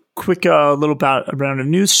 So quick little round of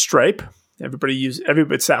news. Stripe.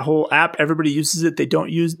 It's that whole app. Everybody uses it. They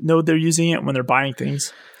don't know they're using it when they're buying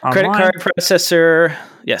things online. Credit card processor.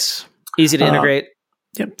 Yes. Easy to integrate.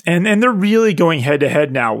 Yep. And they're really going head to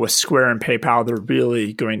head now with Square and PayPal. They're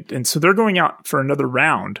really going, and so they're going out for another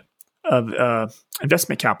round of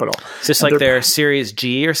investment capital. It's just like their Series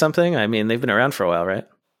G or something. I mean, they've been around for a while, right?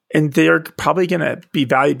 And they are probably going to be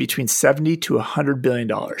valued between $70 to $100 billion.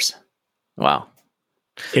 Wow.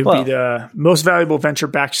 It would be the most valuable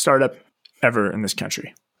venture-backed startup ever in this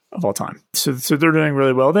country of all time. So they're doing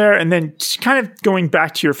really well there. And then kind of going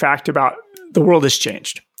back to your fact about the world has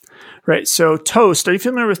changed. right? So Toast, are you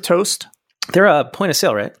familiar with Toast? They're a point of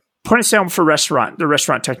sale, right? Point of sale for the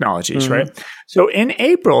restaurant technologies, right? So in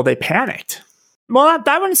April, they panicked. Well,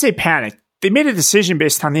 I wouldn't say panicked. They made a decision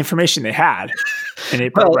based on the information they had in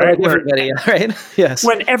April, right? Everybody, right? Yes.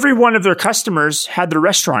 When every one of their customers had their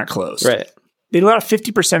restaurant closed. Right. They let off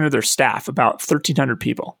 50% of their staff, about 1,300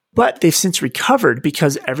 people. But they've since recovered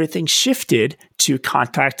because everything shifted to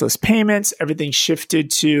contactless payments. Everything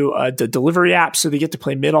shifted to the delivery app. So they get to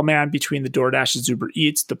play middleman between the DoorDashes, Uber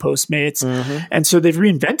Eats, the Postmates. And so they've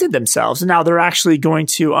reinvented themselves. And now they're actually going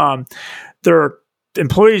to, their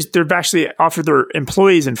employees, they've actually offered their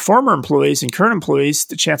employees and former employees and current employees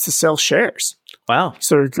the chance to sell shares. Wow.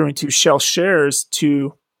 So they're going to sell shares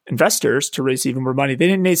to investors to raise even more money. They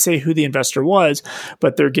didn't say who the investor was,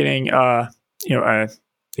 but they're getting a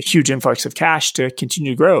huge influx of cash to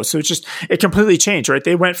continue to grow. So it completely changed, right?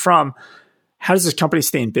 They went from how does this company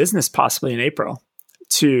stay in business possibly in April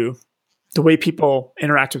to the way people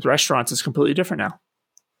interact with restaurants is completely different now.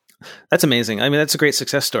 That's amazing. I mean, that's a great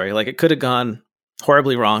success story. Like it could have gone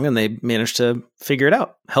horribly wrong and they managed to figure it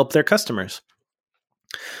out, help their customers.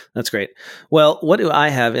 That's great. Well, what do I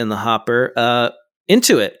have in the hopper?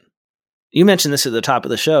 Intuit. You mentioned this at the top of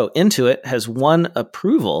the show. Intuit has won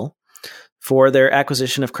approval for their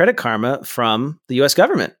acquisition of Credit Karma from the U.S.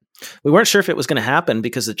 government. We weren't sure if it was going to happen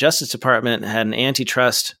because the Justice Department had an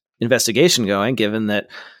antitrust investigation going, given that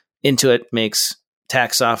Intuit makes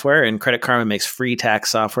tax software and Credit Karma makes free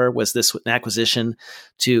tax software. Was this an acquisition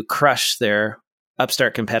to crush their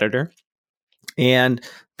upstart competitor? And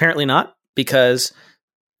apparently not, because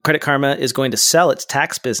Credit Karma is going to sell its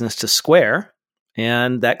tax business to Square,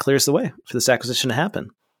 and that clears the way for this acquisition to happen.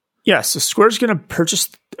 Yeah, so Square's going to purchase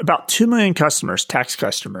about 2 million customers, tax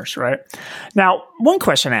customers, right? Now, one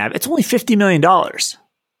question I have, it's only $50 million.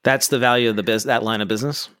 That's the value of that line of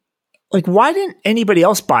business? Like, why didn't anybody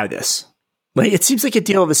else buy this? Like, it seems like a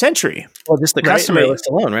deal of the century. Well, just the customer list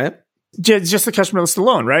alone, right? Just the customer list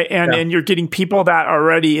alone, right? And you're getting people that are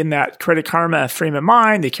already in that Credit Karma frame of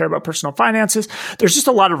mind. They care about personal finances. There's just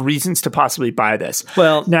a lot of reasons to possibly buy this.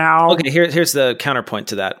 Well, now, okay, here's the counterpoint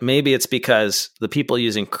to that. Maybe it's because the people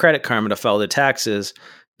using Credit Karma to file their taxes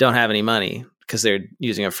don't have any money because they're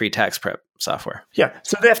using a free tax prep software. Yeah,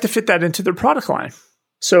 so they have to fit that into their product line.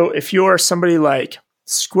 So if you're somebody like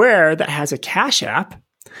Square that has a Cash App,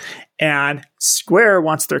 and Square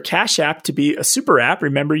wants their Cash App to be a super app.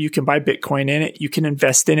 Remember, you can buy Bitcoin in it. You can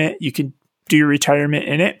invest in it. You can do your retirement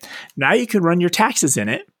in it. Now you can run your taxes in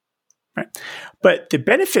it. Right? But the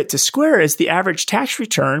benefit to Square is the average tax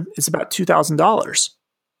return is about $2,000.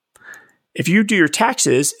 If you do your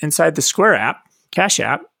taxes inside the Square app, Cash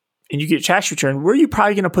App, and you get a tax return, where are you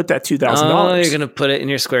probably going to put that $2,000? Oh, you're going to put it in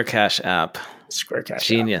your Square Cash App. Square Cash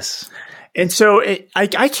Genius. App. And so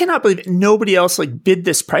I cannot believe nobody else bid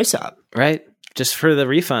this price up. Right. Just for the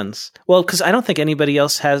refunds. Well, because I don't think anybody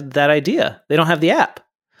else has that idea. They don't have the app.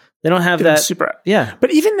 They don't have that super app. Yeah.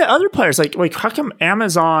 But even the other players, like how come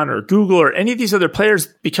Amazon or Google or any of these other players,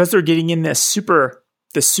 because they're getting in this super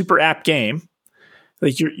app game,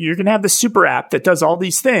 like you're going to have the super app that does all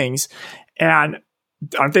these things, and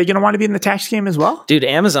aren't they going to want to be in the tax game as well? Dude,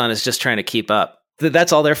 Amazon is just trying to keep up.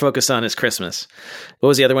 That's all they're focused on is Christmas. What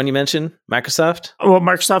was the other one you mentioned? Microsoft? Well,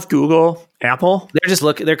 Microsoft, Google, Apple.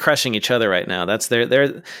 They're crushing each other right now. That's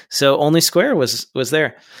so only Square was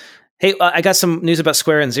there. Hey, I got some news about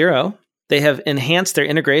Square and Xero. They have enhanced their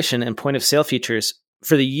integration and point of sale features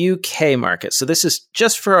for the UK market. So this is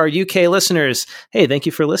just for our UK listeners. Hey, thank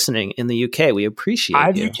you for listening in the UK. We appreciate it. I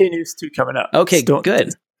have UK news too coming up. Okay,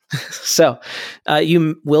 good. So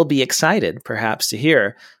you will be excited perhaps to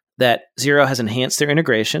hear that Xero has enhanced their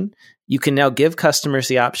integration. You can now give customers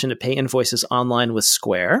the option to pay invoices online with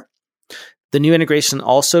Square. The new integration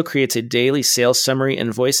also creates a daily sales summary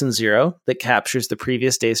invoice in Xero that captures the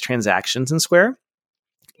previous day's transactions in Square.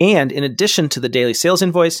 And in addition to the daily sales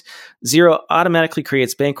invoice, Xero automatically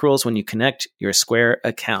creates bank rules when you connect your Square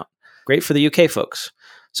account. Great for the UK folks.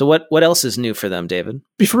 So what else is new for them, David?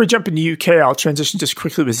 Before we jump into UK, I'll transition just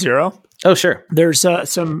quickly with Xero. Oh, sure. There's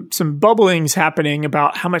some bubblings happening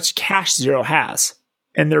about how much cash Xero has,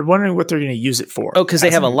 and they're wondering what they're going to use it for. Oh, because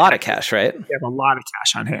they have a lot of cash, right? They have a lot of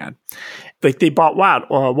cash on hand. Like they bought Waddle,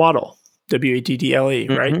 WADDLE,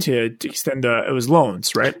 right? To extend it was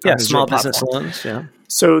loans, right? Yeah, small business loans, yeah.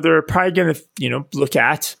 So they're probably going to, look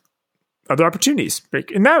at other opportunities.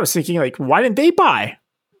 And I was thinking, why didn't they buy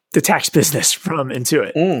the tax business from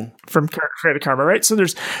Intuit, from Credit Karma, right? So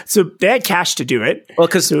they had cash to do it. Well,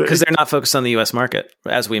 because they're not focused on the U.S. market,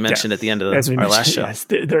 as we mentioned at the end of our last show. Yes,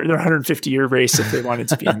 they're 150-year race if they wanted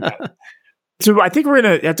to be in that. So I think we're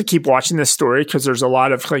going to have to keep watching this story because there's a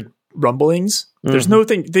lot of rumblings. There's no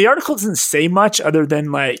thing. The article doesn't say much other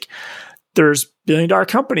than like there's billion-dollar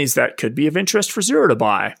companies that could be of interest for Xero to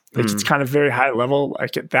buy. Like it's kind of very high level, I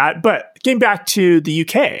get that. But getting back to the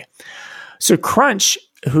UK, so Crunch,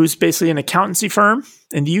 who's basically an accountancy firm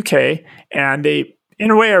in the UK, and they, in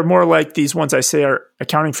a way, are more like these ones I say are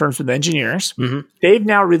accounting firms with engineers. They've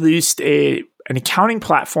now released an accounting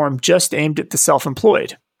platform just aimed at the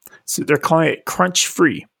self-employed. So they're calling it Crunch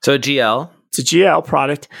Free. So GL. It's a GL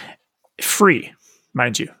product, free,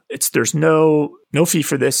 mind you. There's no fee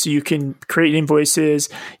for this. So you can create invoices,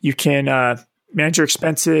 you can manage your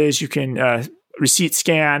expenses, you can receipt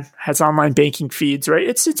scan, has online banking feeds, right?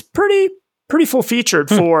 It's pretty full featured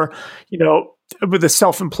for, with the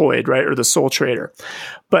self-employed, right? Or the sole trader.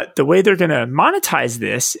 But the way they're going to monetize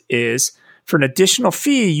this is for an additional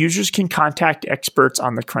fee, users can contact experts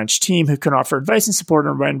on the Crunch team who can offer advice and support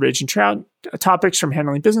on wide ranging topics from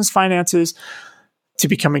handling business finances to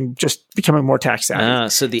becoming more tax savvy.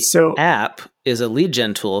 So the app is a lead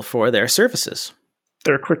gen tool for their services.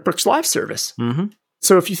 Their QuickBooks Live service.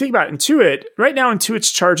 So if you think about Intuit, right now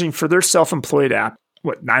Intuit's charging for their self-employed app,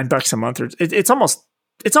 what, $9 a month? Or it's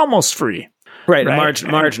almost free. Right?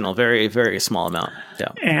 Marginal, very, very small amount.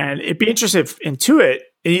 Yeah. And it'd be interesting if Intuit,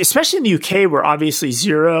 especially in the UK, where obviously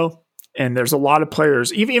Xero and there's a lot of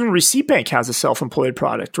players, even Receipt Bank has a self-employed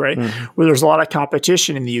product, right? Where there's a lot of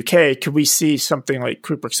competition in the UK. Could we see something like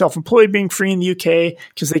QuickBooks Self-Employed being free in the UK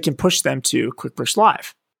because they can push them to QuickBooks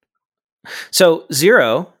Live? So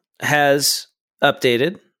Xero has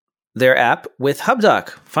updated their app with HubDoc.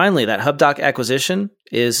 Finally, that HubDoc acquisition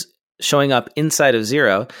is showing up inside of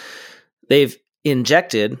Xero. They've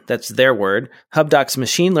injected, that's their word, HubDoc's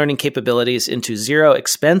machine learning capabilities into Xero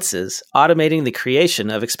Expenses, automating the creation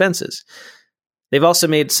of expenses. They've also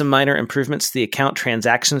made some minor improvements to the account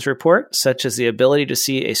transactions report, such as the ability to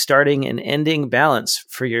see a starting and ending balance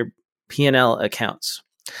for your P&L accounts.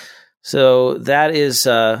 So that is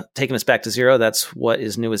taking us back to Xero. That's what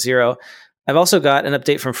is new with Xero. I've also got an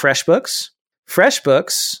update from FreshBooks.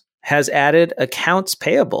 FreshBooks has added accounts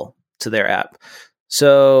payable to their app.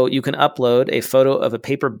 So you can upload a photo of a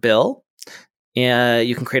paper bill, and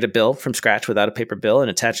you can create a bill from scratch without a paper bill and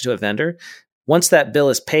attach it to a vendor. Once that bill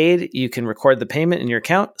is paid, you can record the payment in your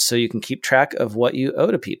account so you can keep track of what you owe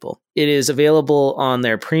to people. It is available on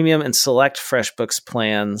their premium and select FreshBooks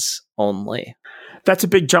plans only. That's a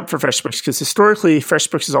big jump for FreshBooks because historically,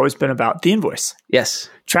 FreshBooks has always been about the invoice. Yes.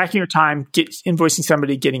 Tracking your time, invoicing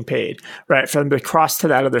somebody, getting paid, right? For them to cross to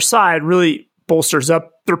that other side really bolsters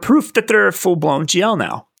up their proof that they're a full-blown GL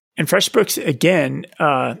now. And FreshBooks, again,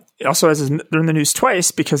 also they're in the news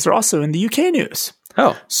twice because they're also in the UK news.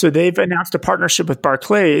 Oh. So they've announced a partnership with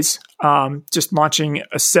Barclays, just launching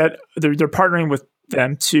a set. They're partnering with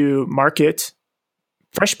them to market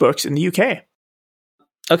FreshBooks in the UK.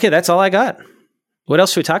 Okay, that's all I got. What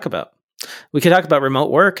else should we talk about? We could talk about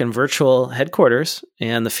remote work and virtual headquarters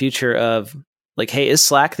and the future of, like, hey, is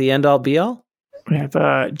Slack the end-all be-all? We have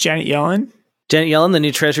Janet Yellen. Janet Yellen, the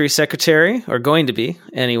new Treasury Secretary, or going to be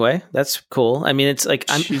anyway. That's cool. I mean, it's like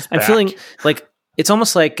I'm feeling like it's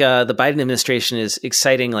almost like the Biden administration is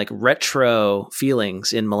exciting like retro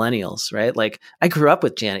feelings in millennials, right? Like I grew up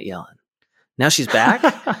with Janet Yellen. Now she's back.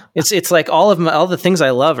 It's like all the things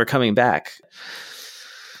I love are coming back.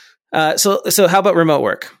 So how about remote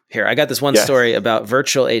work? Here, I got this one story about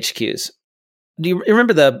virtual HQs. Do you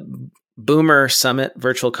remember the Boomer Summit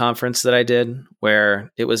virtual conference that I did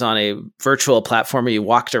where it was on a virtual platform where you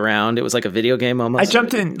walked around? It was like a video game almost. I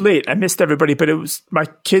jumped in late. I missed everybody, but it was my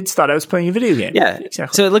kids thought I was playing a video game. Yeah,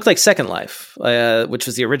 exactly. So it looked like Second Life, which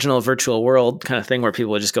was the original virtual world kind of thing where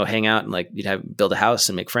people would just go hang out and like you'd build a house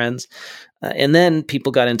and make friends. And then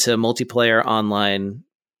people got into multiplayer online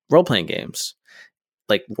role-playing games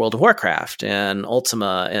like World of Warcraft and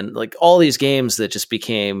Ultima and like all these games that just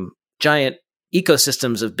became giant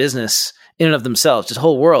ecosystems of business in and of themselves, just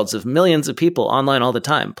whole worlds of millions of people online all the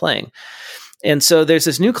time playing. And so there's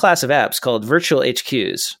this new class of apps called virtual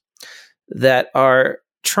HQs that are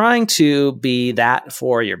trying to be that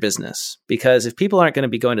for your business. Because if people aren't going to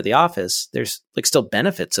be going to the office, there's like still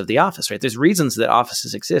benefits of the office, right? There's reasons that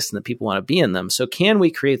offices exist and that people want to be in them. So can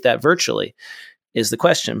we create that virtually is the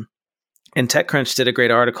question. And TechCrunch did a great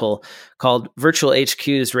article called Virtual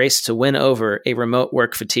HQs Race to Win Over a Remote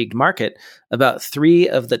Work Fatigued Market about 3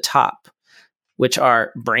 of the top, which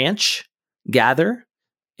are Branch, Gather,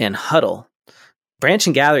 and Huddle. Branch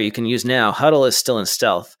and Gather you can use now. Huddle is still in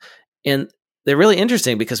stealth. And they're really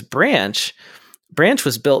interesting because Branch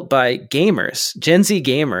was built by gamers, Gen Z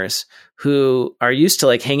gamers, who are used to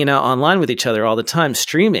like hanging out online with each other all the time,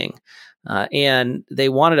 streaming. And they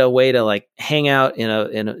wanted a way to like hang out in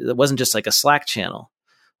it wasn't just like a Slack channel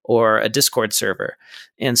or a Discord server.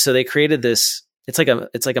 And so they created this, it's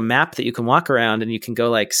like a map that you can walk around and you can go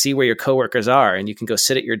like see where your coworkers are, and you can go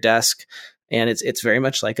sit at your desk, and it's very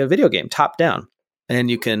much like a video game, top down. And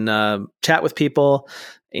you can chat with people,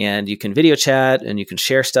 and you can video chat, and you can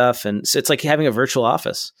share stuff. And so it's like having a virtual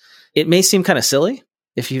office. It may seem kind of silly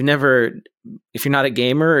if you're not a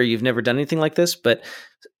gamer or you've never done anything like this, but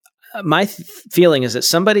my feeling is that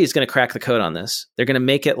somebody is going to crack the code on this. They're going to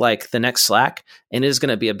make it like the next Slack, and it is going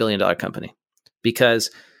to be $1 billion company, because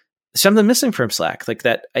something missing from Slack, like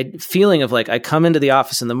that feeling of like, I come into the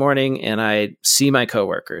office in the morning and I see my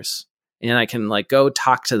coworkers, and I can like go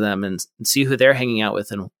talk to them and see who they're hanging out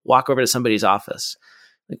with and walk over to somebody's office.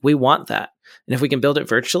 Like, we want that. And if we can build it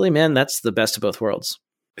virtually, man, that's the best of both worlds.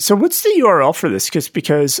 So what's the URL for this?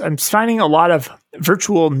 Because I'm finding a lot of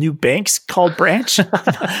virtual new banks called Branch.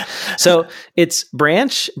 So it's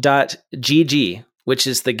branch.gg, which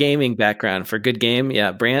is the gaming background for good game.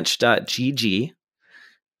 Yeah, branch.gg.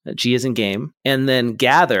 G is in game. And then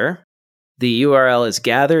Gather, the URL is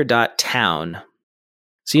gather.town.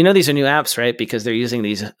 So you know these are new apps, right? Because they're using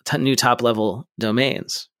these new top-level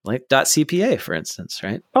domains, like .cpa, for instance,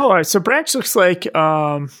 right? Oh, so Branch looks like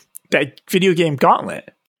that video game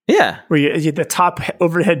Gauntlet. Yeah. Where you get the top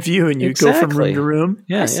overhead view and you go from room to room.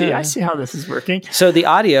 Yeah, I see how this is working. So the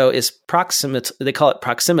audio is proximate. They call it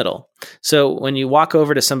proximal. So when you walk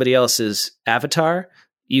over to somebody else's avatar,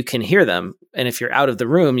 you can hear them. And if you're out of the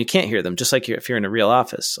room, you can't hear them, just like if you're in a real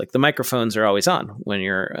office. Like the microphones are always on when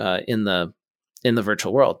you're in the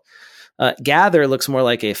virtual world. Gather looks more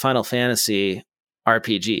like a Final Fantasy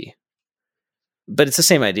RPG. But it's the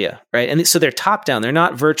same idea, right? And so they're top down. They're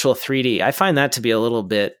not virtual 3D. I find that to be a little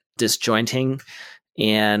bit disjointing.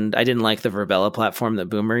 And I didn't like the Verbella platform that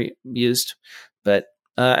Boomer used. But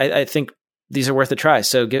I think these are worth a try.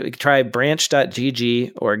 So try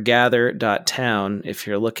branch.gg or gather.town if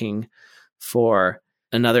you're looking for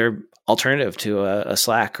another alternative to a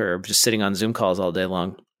Slack or just sitting on Zoom calls all day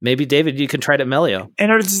long. Maybe, David, you can try it at Melio.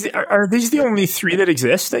 And are these the only 3 that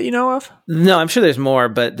exist that you know of? No, I'm sure there's more,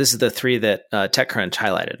 but this is the 3 that TechCrunch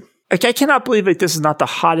highlighted. Like, I cannot believe that this is not the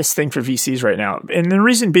hottest thing for VCs right now. And the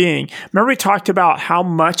reason being, remember we talked about how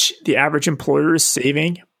much the average employer is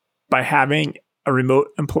saving by having a remote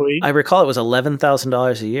employee? I recall it was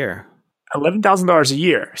 $11,000 a year. $11,000 a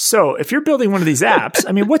year. So if you're building one of these apps,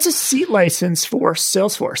 I mean, what's a seat license for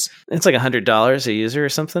Salesforce? It's like $100 a user or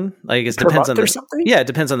something. Like it per depends on or something. Yeah, it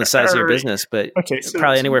depends on the size of your business, but so,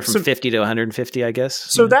 probably anywhere from 50 to 150, I guess.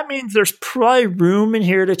 So that means there's probably room in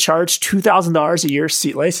here to charge $2,000 a year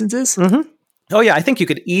seat licenses. Mm-hmm. Oh yeah, I think you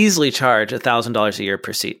could easily charge $1,000 a year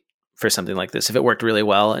per seat for something like this if it worked really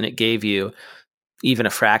well and it gave you even a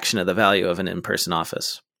fraction of the value of an in-person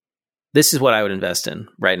office. This is what I would invest in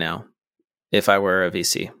right now if I were a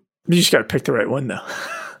VC. You just got to pick the right one, though.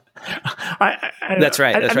 That's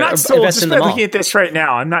right. I'm not sold. Just by looking at this right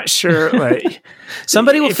now, I'm not sure. Like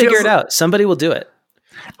somebody will figure it out. Somebody will do it.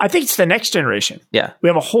 I think it's the next generation. Yeah, we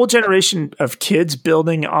have a whole generation of kids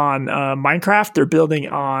building on Minecraft. They're building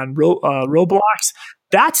on Roblox.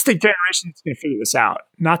 That's the generation that's going to figure this out,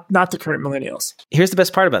 not the current millennials. Here's the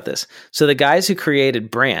best part about this. So the guys who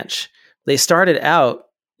created Branch, they started out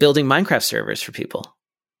building Minecraft servers for people.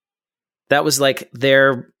 That was like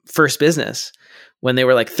their first business when they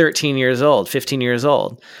were like 13 years old, 15 years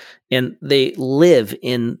old. And they live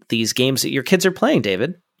in these games that your kids are playing,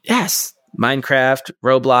 David. Yes. Minecraft,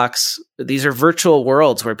 Roblox, these are virtual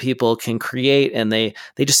worlds where people can create and they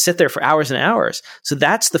just sit there for hours and hours. So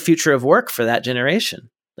that's the future of work for that generation.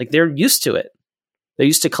 Like they're used to it. They're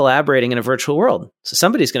used to collaborating in a virtual world. So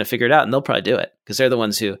somebody's going to figure it out and they'll probably do it because they're the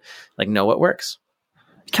ones who like know what works.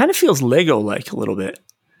 It kind of feels Lego-like a little bit.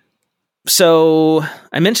 So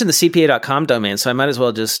I mentioned the CPA.com domain, so I might as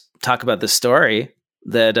well just talk about this story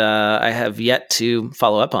that I have yet to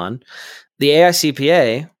follow up on. The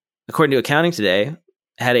AICPA, according to Accounting Today,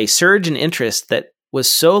 had a surge in interest that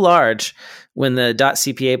was so large when the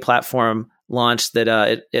 .cpa platform launched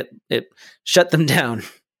that it shut them down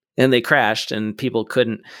and they crashed and people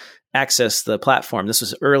couldn't access the platform. This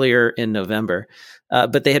was earlier in November,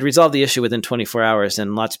 but they had resolved the issue within 24 hours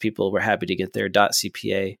and lots of people were happy to get their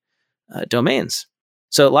 .cpa domains.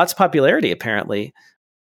 So lots of popularity, apparently.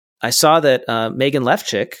 I saw that Megan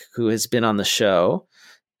Lefchick, who has been on the show,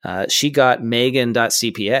 she got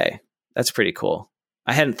Megan.cpa. That's pretty cool.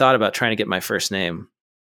 I hadn't thought about trying to get my first name.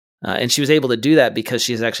 And she was able to do that because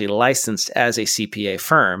she's actually licensed as a CPA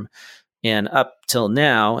firm. And up till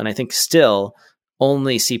now, and I think still,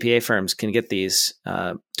 only CPA firms can get these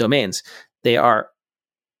domains. They are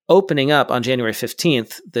opening up on January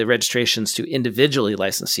 15th, the registrations to individually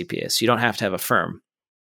licensed CPAs. So you don't have to have a firm.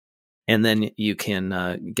 and then you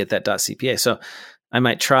can get that .cpa. So I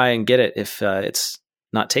might try and get it if it's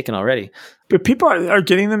not taken already. But people are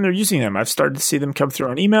getting them. They're using them. I've started to see them come through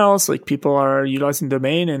on emails. Like people are utilizing the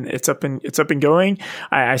domain, and it's up and going.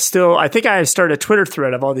 I think I started a Twitter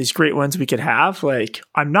thread of all these great ones we could have. Like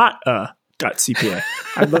I'm not a .cpa.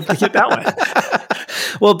 I'd love to get that one.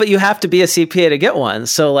 Well, but you have to be a CPA to get one.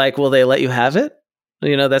 So like, will they let you have it?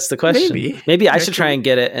 That's the question. Maybe I should try and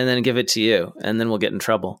get it and then give it to you, and then we'll get in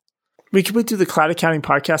trouble. We could do the Cloud Accounting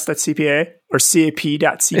Podcast.cpa or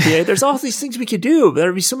CAP.cpa. There's all these things we could do. That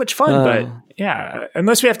would be so much fun. But yeah,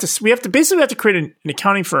 unless we have to create an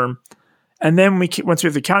accounting firm, and then once we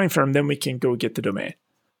have the accounting firm, then we can go get the domain.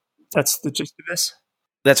 That's the gist of this.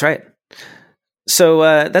 That's right. So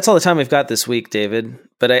that's all the time we've got this week, David.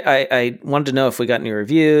 But I wanted to know if we got any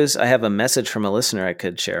reviews. I have a message from a listener I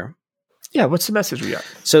could share. Yeah, what's the message we got?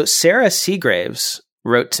 So Sarah Seagraves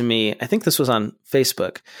wrote to me, I think this was on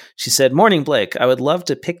Facebook. She said, "Morning, Blake. I would love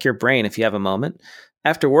to pick your brain if you have a moment.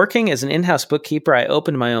 After working as an in-house bookkeeper, I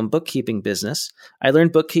opened my own bookkeeping business. I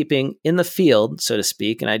learned bookkeeping in the field, so to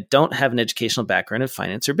speak, and I don't have an educational background in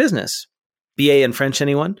finance or business. BA in French,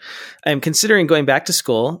 anyone? I am considering going back to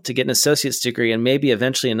school to get an associate's degree and maybe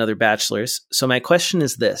eventually another bachelor's. So my question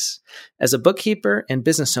is this. As a bookkeeper and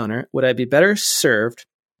business owner, would I be better served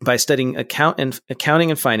by studying accounting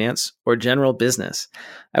and finance or general business?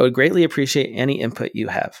 I would greatly appreciate any input you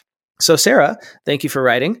have." So Sarah, thank you for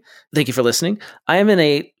writing. Thank you for listening. I am in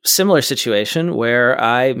a similar situation where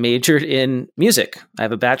I majored in music. I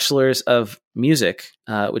have a bachelor's of music,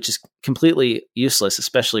 which is completely useless,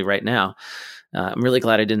 especially right now. I'm really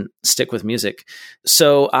glad I didn't stick with music.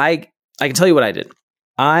 So I can tell you what I did.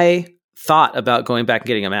 I thought about going back and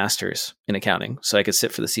getting a master's in accounting so I could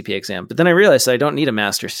sit for the CPA exam. But then I realized that I don't need a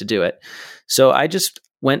master's to do it. So I just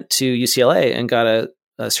went to UCLA and got a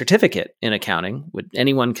certificate in accounting.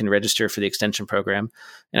 Anyone can register for the extension program.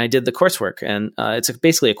 And I did the coursework. And it's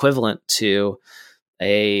basically equivalent to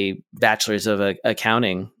a bachelor's of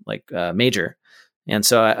accounting major. And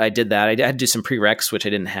so I did that. I had to do some prereqs, which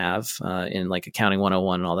I didn't have in like accounting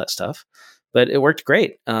 101 and all that stuff. But it worked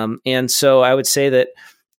great. And so I would say that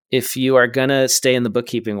if you are going to stay in the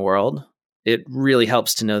bookkeeping world, it really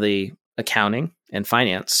helps to know the accounting and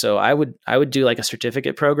finance. So I would do like a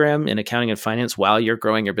certificate program in accounting and finance while you're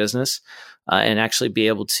growing your business and actually be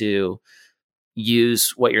able to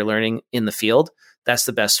use what you're learning in the field. That's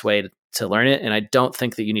the best way to learn it. And I don't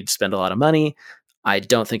think that you need to spend a lot of money. I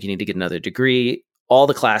don't think you need to get another degree. All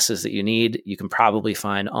the classes that you need, you can probably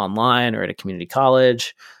find online or at a community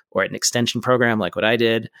college or at an extension program like what I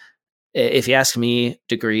did. If you ask me,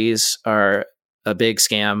 degrees are a big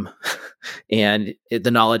scam and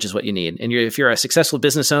the knowledge is what you need. And if you're a successful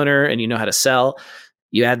business owner and you know how to sell,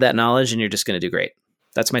 you add that knowledge and you're just going to do great.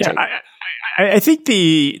 That's my take. I think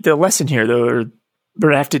the lesson here, though,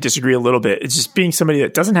 but I have to disagree a little bit. It's just being somebody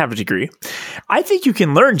that doesn't have a degree. I think you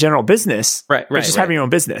can learn general business, right? Just having your own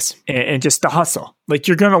business and just the hustle. Like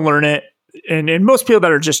you're going to learn it. And most people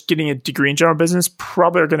that are just getting a degree in general business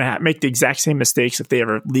probably are going to make the exact same mistakes if they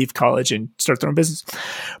ever leave college and start their own business.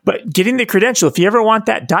 But getting the credential, if you ever want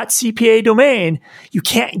that .cpa domain, you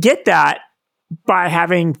can't get that by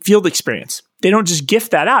having field experience. They don't just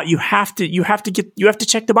gift that out. You have to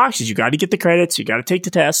check the boxes. You got to get the credits. You got to take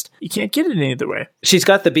the test. You can't get it any other way. She's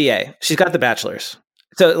got the BA. She's got the bachelor's.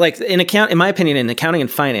 So like in my opinion, in accounting and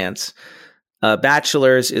finance,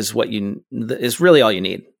 bachelor's is is really all you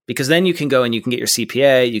need. Because then you can go and you can get your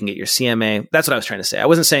CPA, you can get your CMA. That's what I was trying to say. I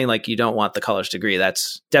wasn't saying like you don't want the college degree.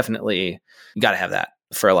 That's definitely, you got to have that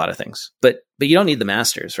for a lot of things. But you don't need the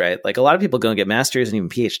master's, right? Like a lot of people go and get masters and even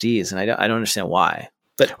PhDs, and I don't understand why.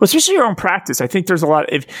 But especially your own practice, I think there's a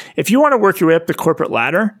lot. If you want to work your way up the corporate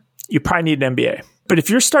ladder, you probably need an MBA. But if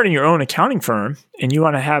you're starting your own accounting firm and you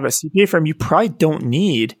want to have a CPA firm, you probably don't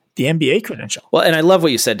need the MBA credential. Well, and I love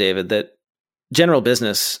what you said, David, that general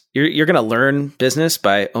business, you're going to learn business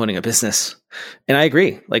by owning a business. And I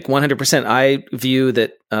agree, like 100%. I view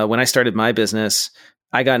that when I started my business,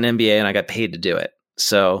 I got an MBA and I got paid to do it.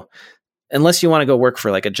 So unless you want to go work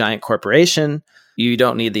for like a giant corporation, you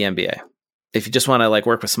don't need the MBA. If you just want to like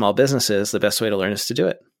work with small businesses, the best way to learn is to do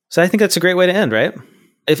it. So I think that's a great way to end, right?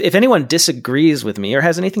 If anyone disagrees with me or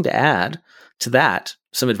has anything to add to that,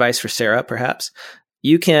 some advice for Sarah, perhaps,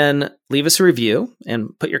 you can leave us a review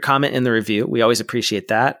and put your comment in the review. We always appreciate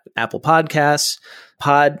that. Apple Podcasts,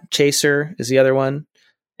 Podchaser is the other one.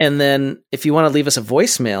 And then if you want to leave us a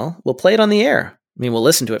voicemail, we'll play it on the air. I mean, we'll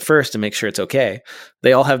listen to it first and make sure it's okay.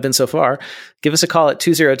 They all have been so far. Give us a call at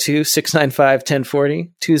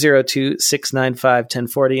 202-695-1040,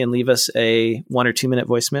 202-695-1040, and leave us a 1 or 2 minute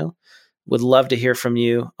voicemail. Would love to hear from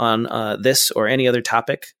you on this or any other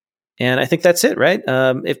topic. And I think that's it, right?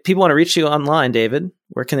 If people want to reach you online, David,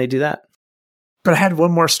 where can they do that? But I had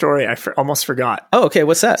one more story I almost forgot. Oh, okay.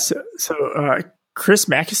 What's that? So Chris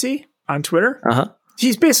Mackesy on Twitter,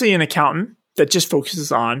 he's basically an accountant that just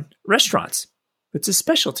focuses on restaurants. It's his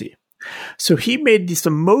specialty. So he made the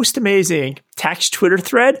most amazing tax Twitter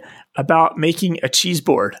thread about making a cheese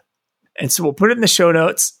board. And so we'll put it in the show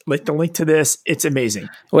notes, like the link to this. It's amazing.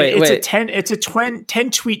 It's a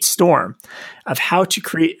 10 tweet storm of how to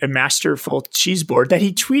create a masterful cheese board that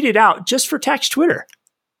he tweeted out just for tax Twitter.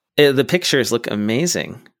 The pictures look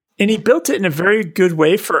amazing. And he built it in a very good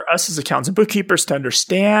way for us as accountants and bookkeepers to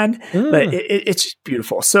understand. It's just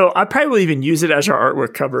beautiful. So I probably will even use it as our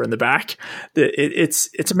artwork cover in the back.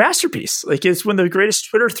 It's a masterpiece. Like, it's one of the greatest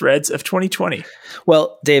Twitter threads of 2020.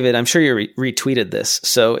 Well, David, I'm sure you retweeted this.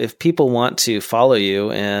 So if people want to follow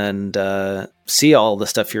you and see all the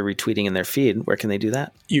stuff you're retweeting in their feed, where can they do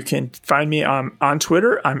that? You can find me on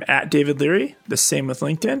Twitter. I'm at David Leary. The same with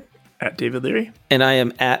LinkedIn, at David Leary. And I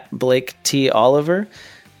am at Blake T. Oliver.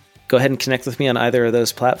 Go ahead and connect with me on either of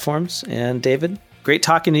those platforms. And David, great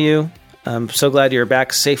talking to you. I'm so glad you're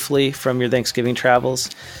back safely from your Thanksgiving travels.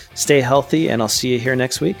 Stay healthy, and I'll see you here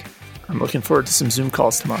next week. I'm looking forward to some Zoom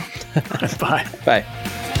calls tomorrow. Bye. Bye.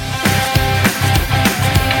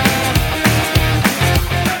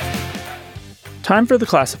 Time for the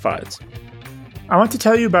classifieds. I want to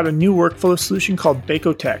tell you about a new workflow solution called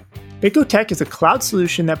Bacotech. Bacotech is a cloud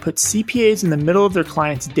solution that puts CPAs in the middle of their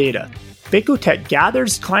clients' data. Bacotech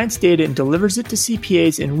gathers clients' data and delivers it to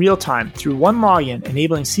CPAs in real time through one login,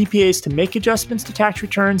 enabling CPAs to make adjustments to tax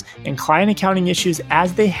returns and client accounting issues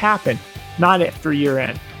as they happen, not after year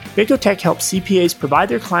end. Bacotech helps CPAs provide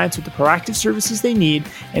their clients with the proactive services they need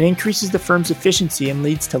and increases the firm's efficiency and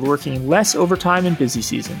leads to working less overtime in busy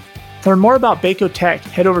season. To learn more about Bacotech,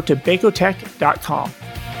 head over to bacotech.com.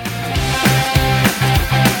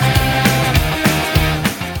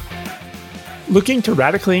 Looking to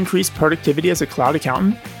radically increase productivity as a cloud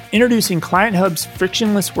accountant? Introducing Client Hub's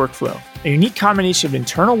Frictionless Workflow, a unique combination of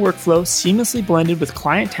internal workflow seamlessly blended with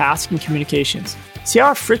client tasks and communications. See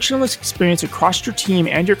how a frictionless experience across your team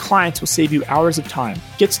and your clients will save you hours of time.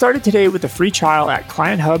 Get started today with a free trial at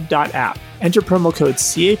clienthub.app. Enter promo code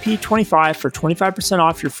CAP25 for 25%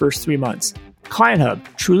 off your first 3 months. Client Hub,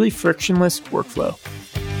 truly frictionless workflow.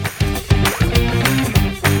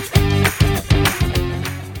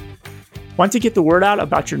 Want to get the word out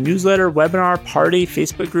about your newsletter, webinar, party,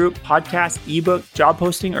 Facebook group, podcast, ebook, job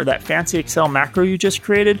posting, or that fancy Excel macro you just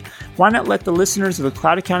created? Why not let the listeners of the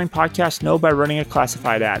Cloud Accounting Podcast know by running a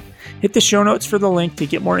classified ad? Hit the show notes for the link to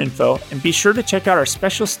get more info, and be sure to check out our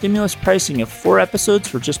special stimulus pricing of 4 episodes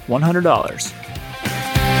for just $100.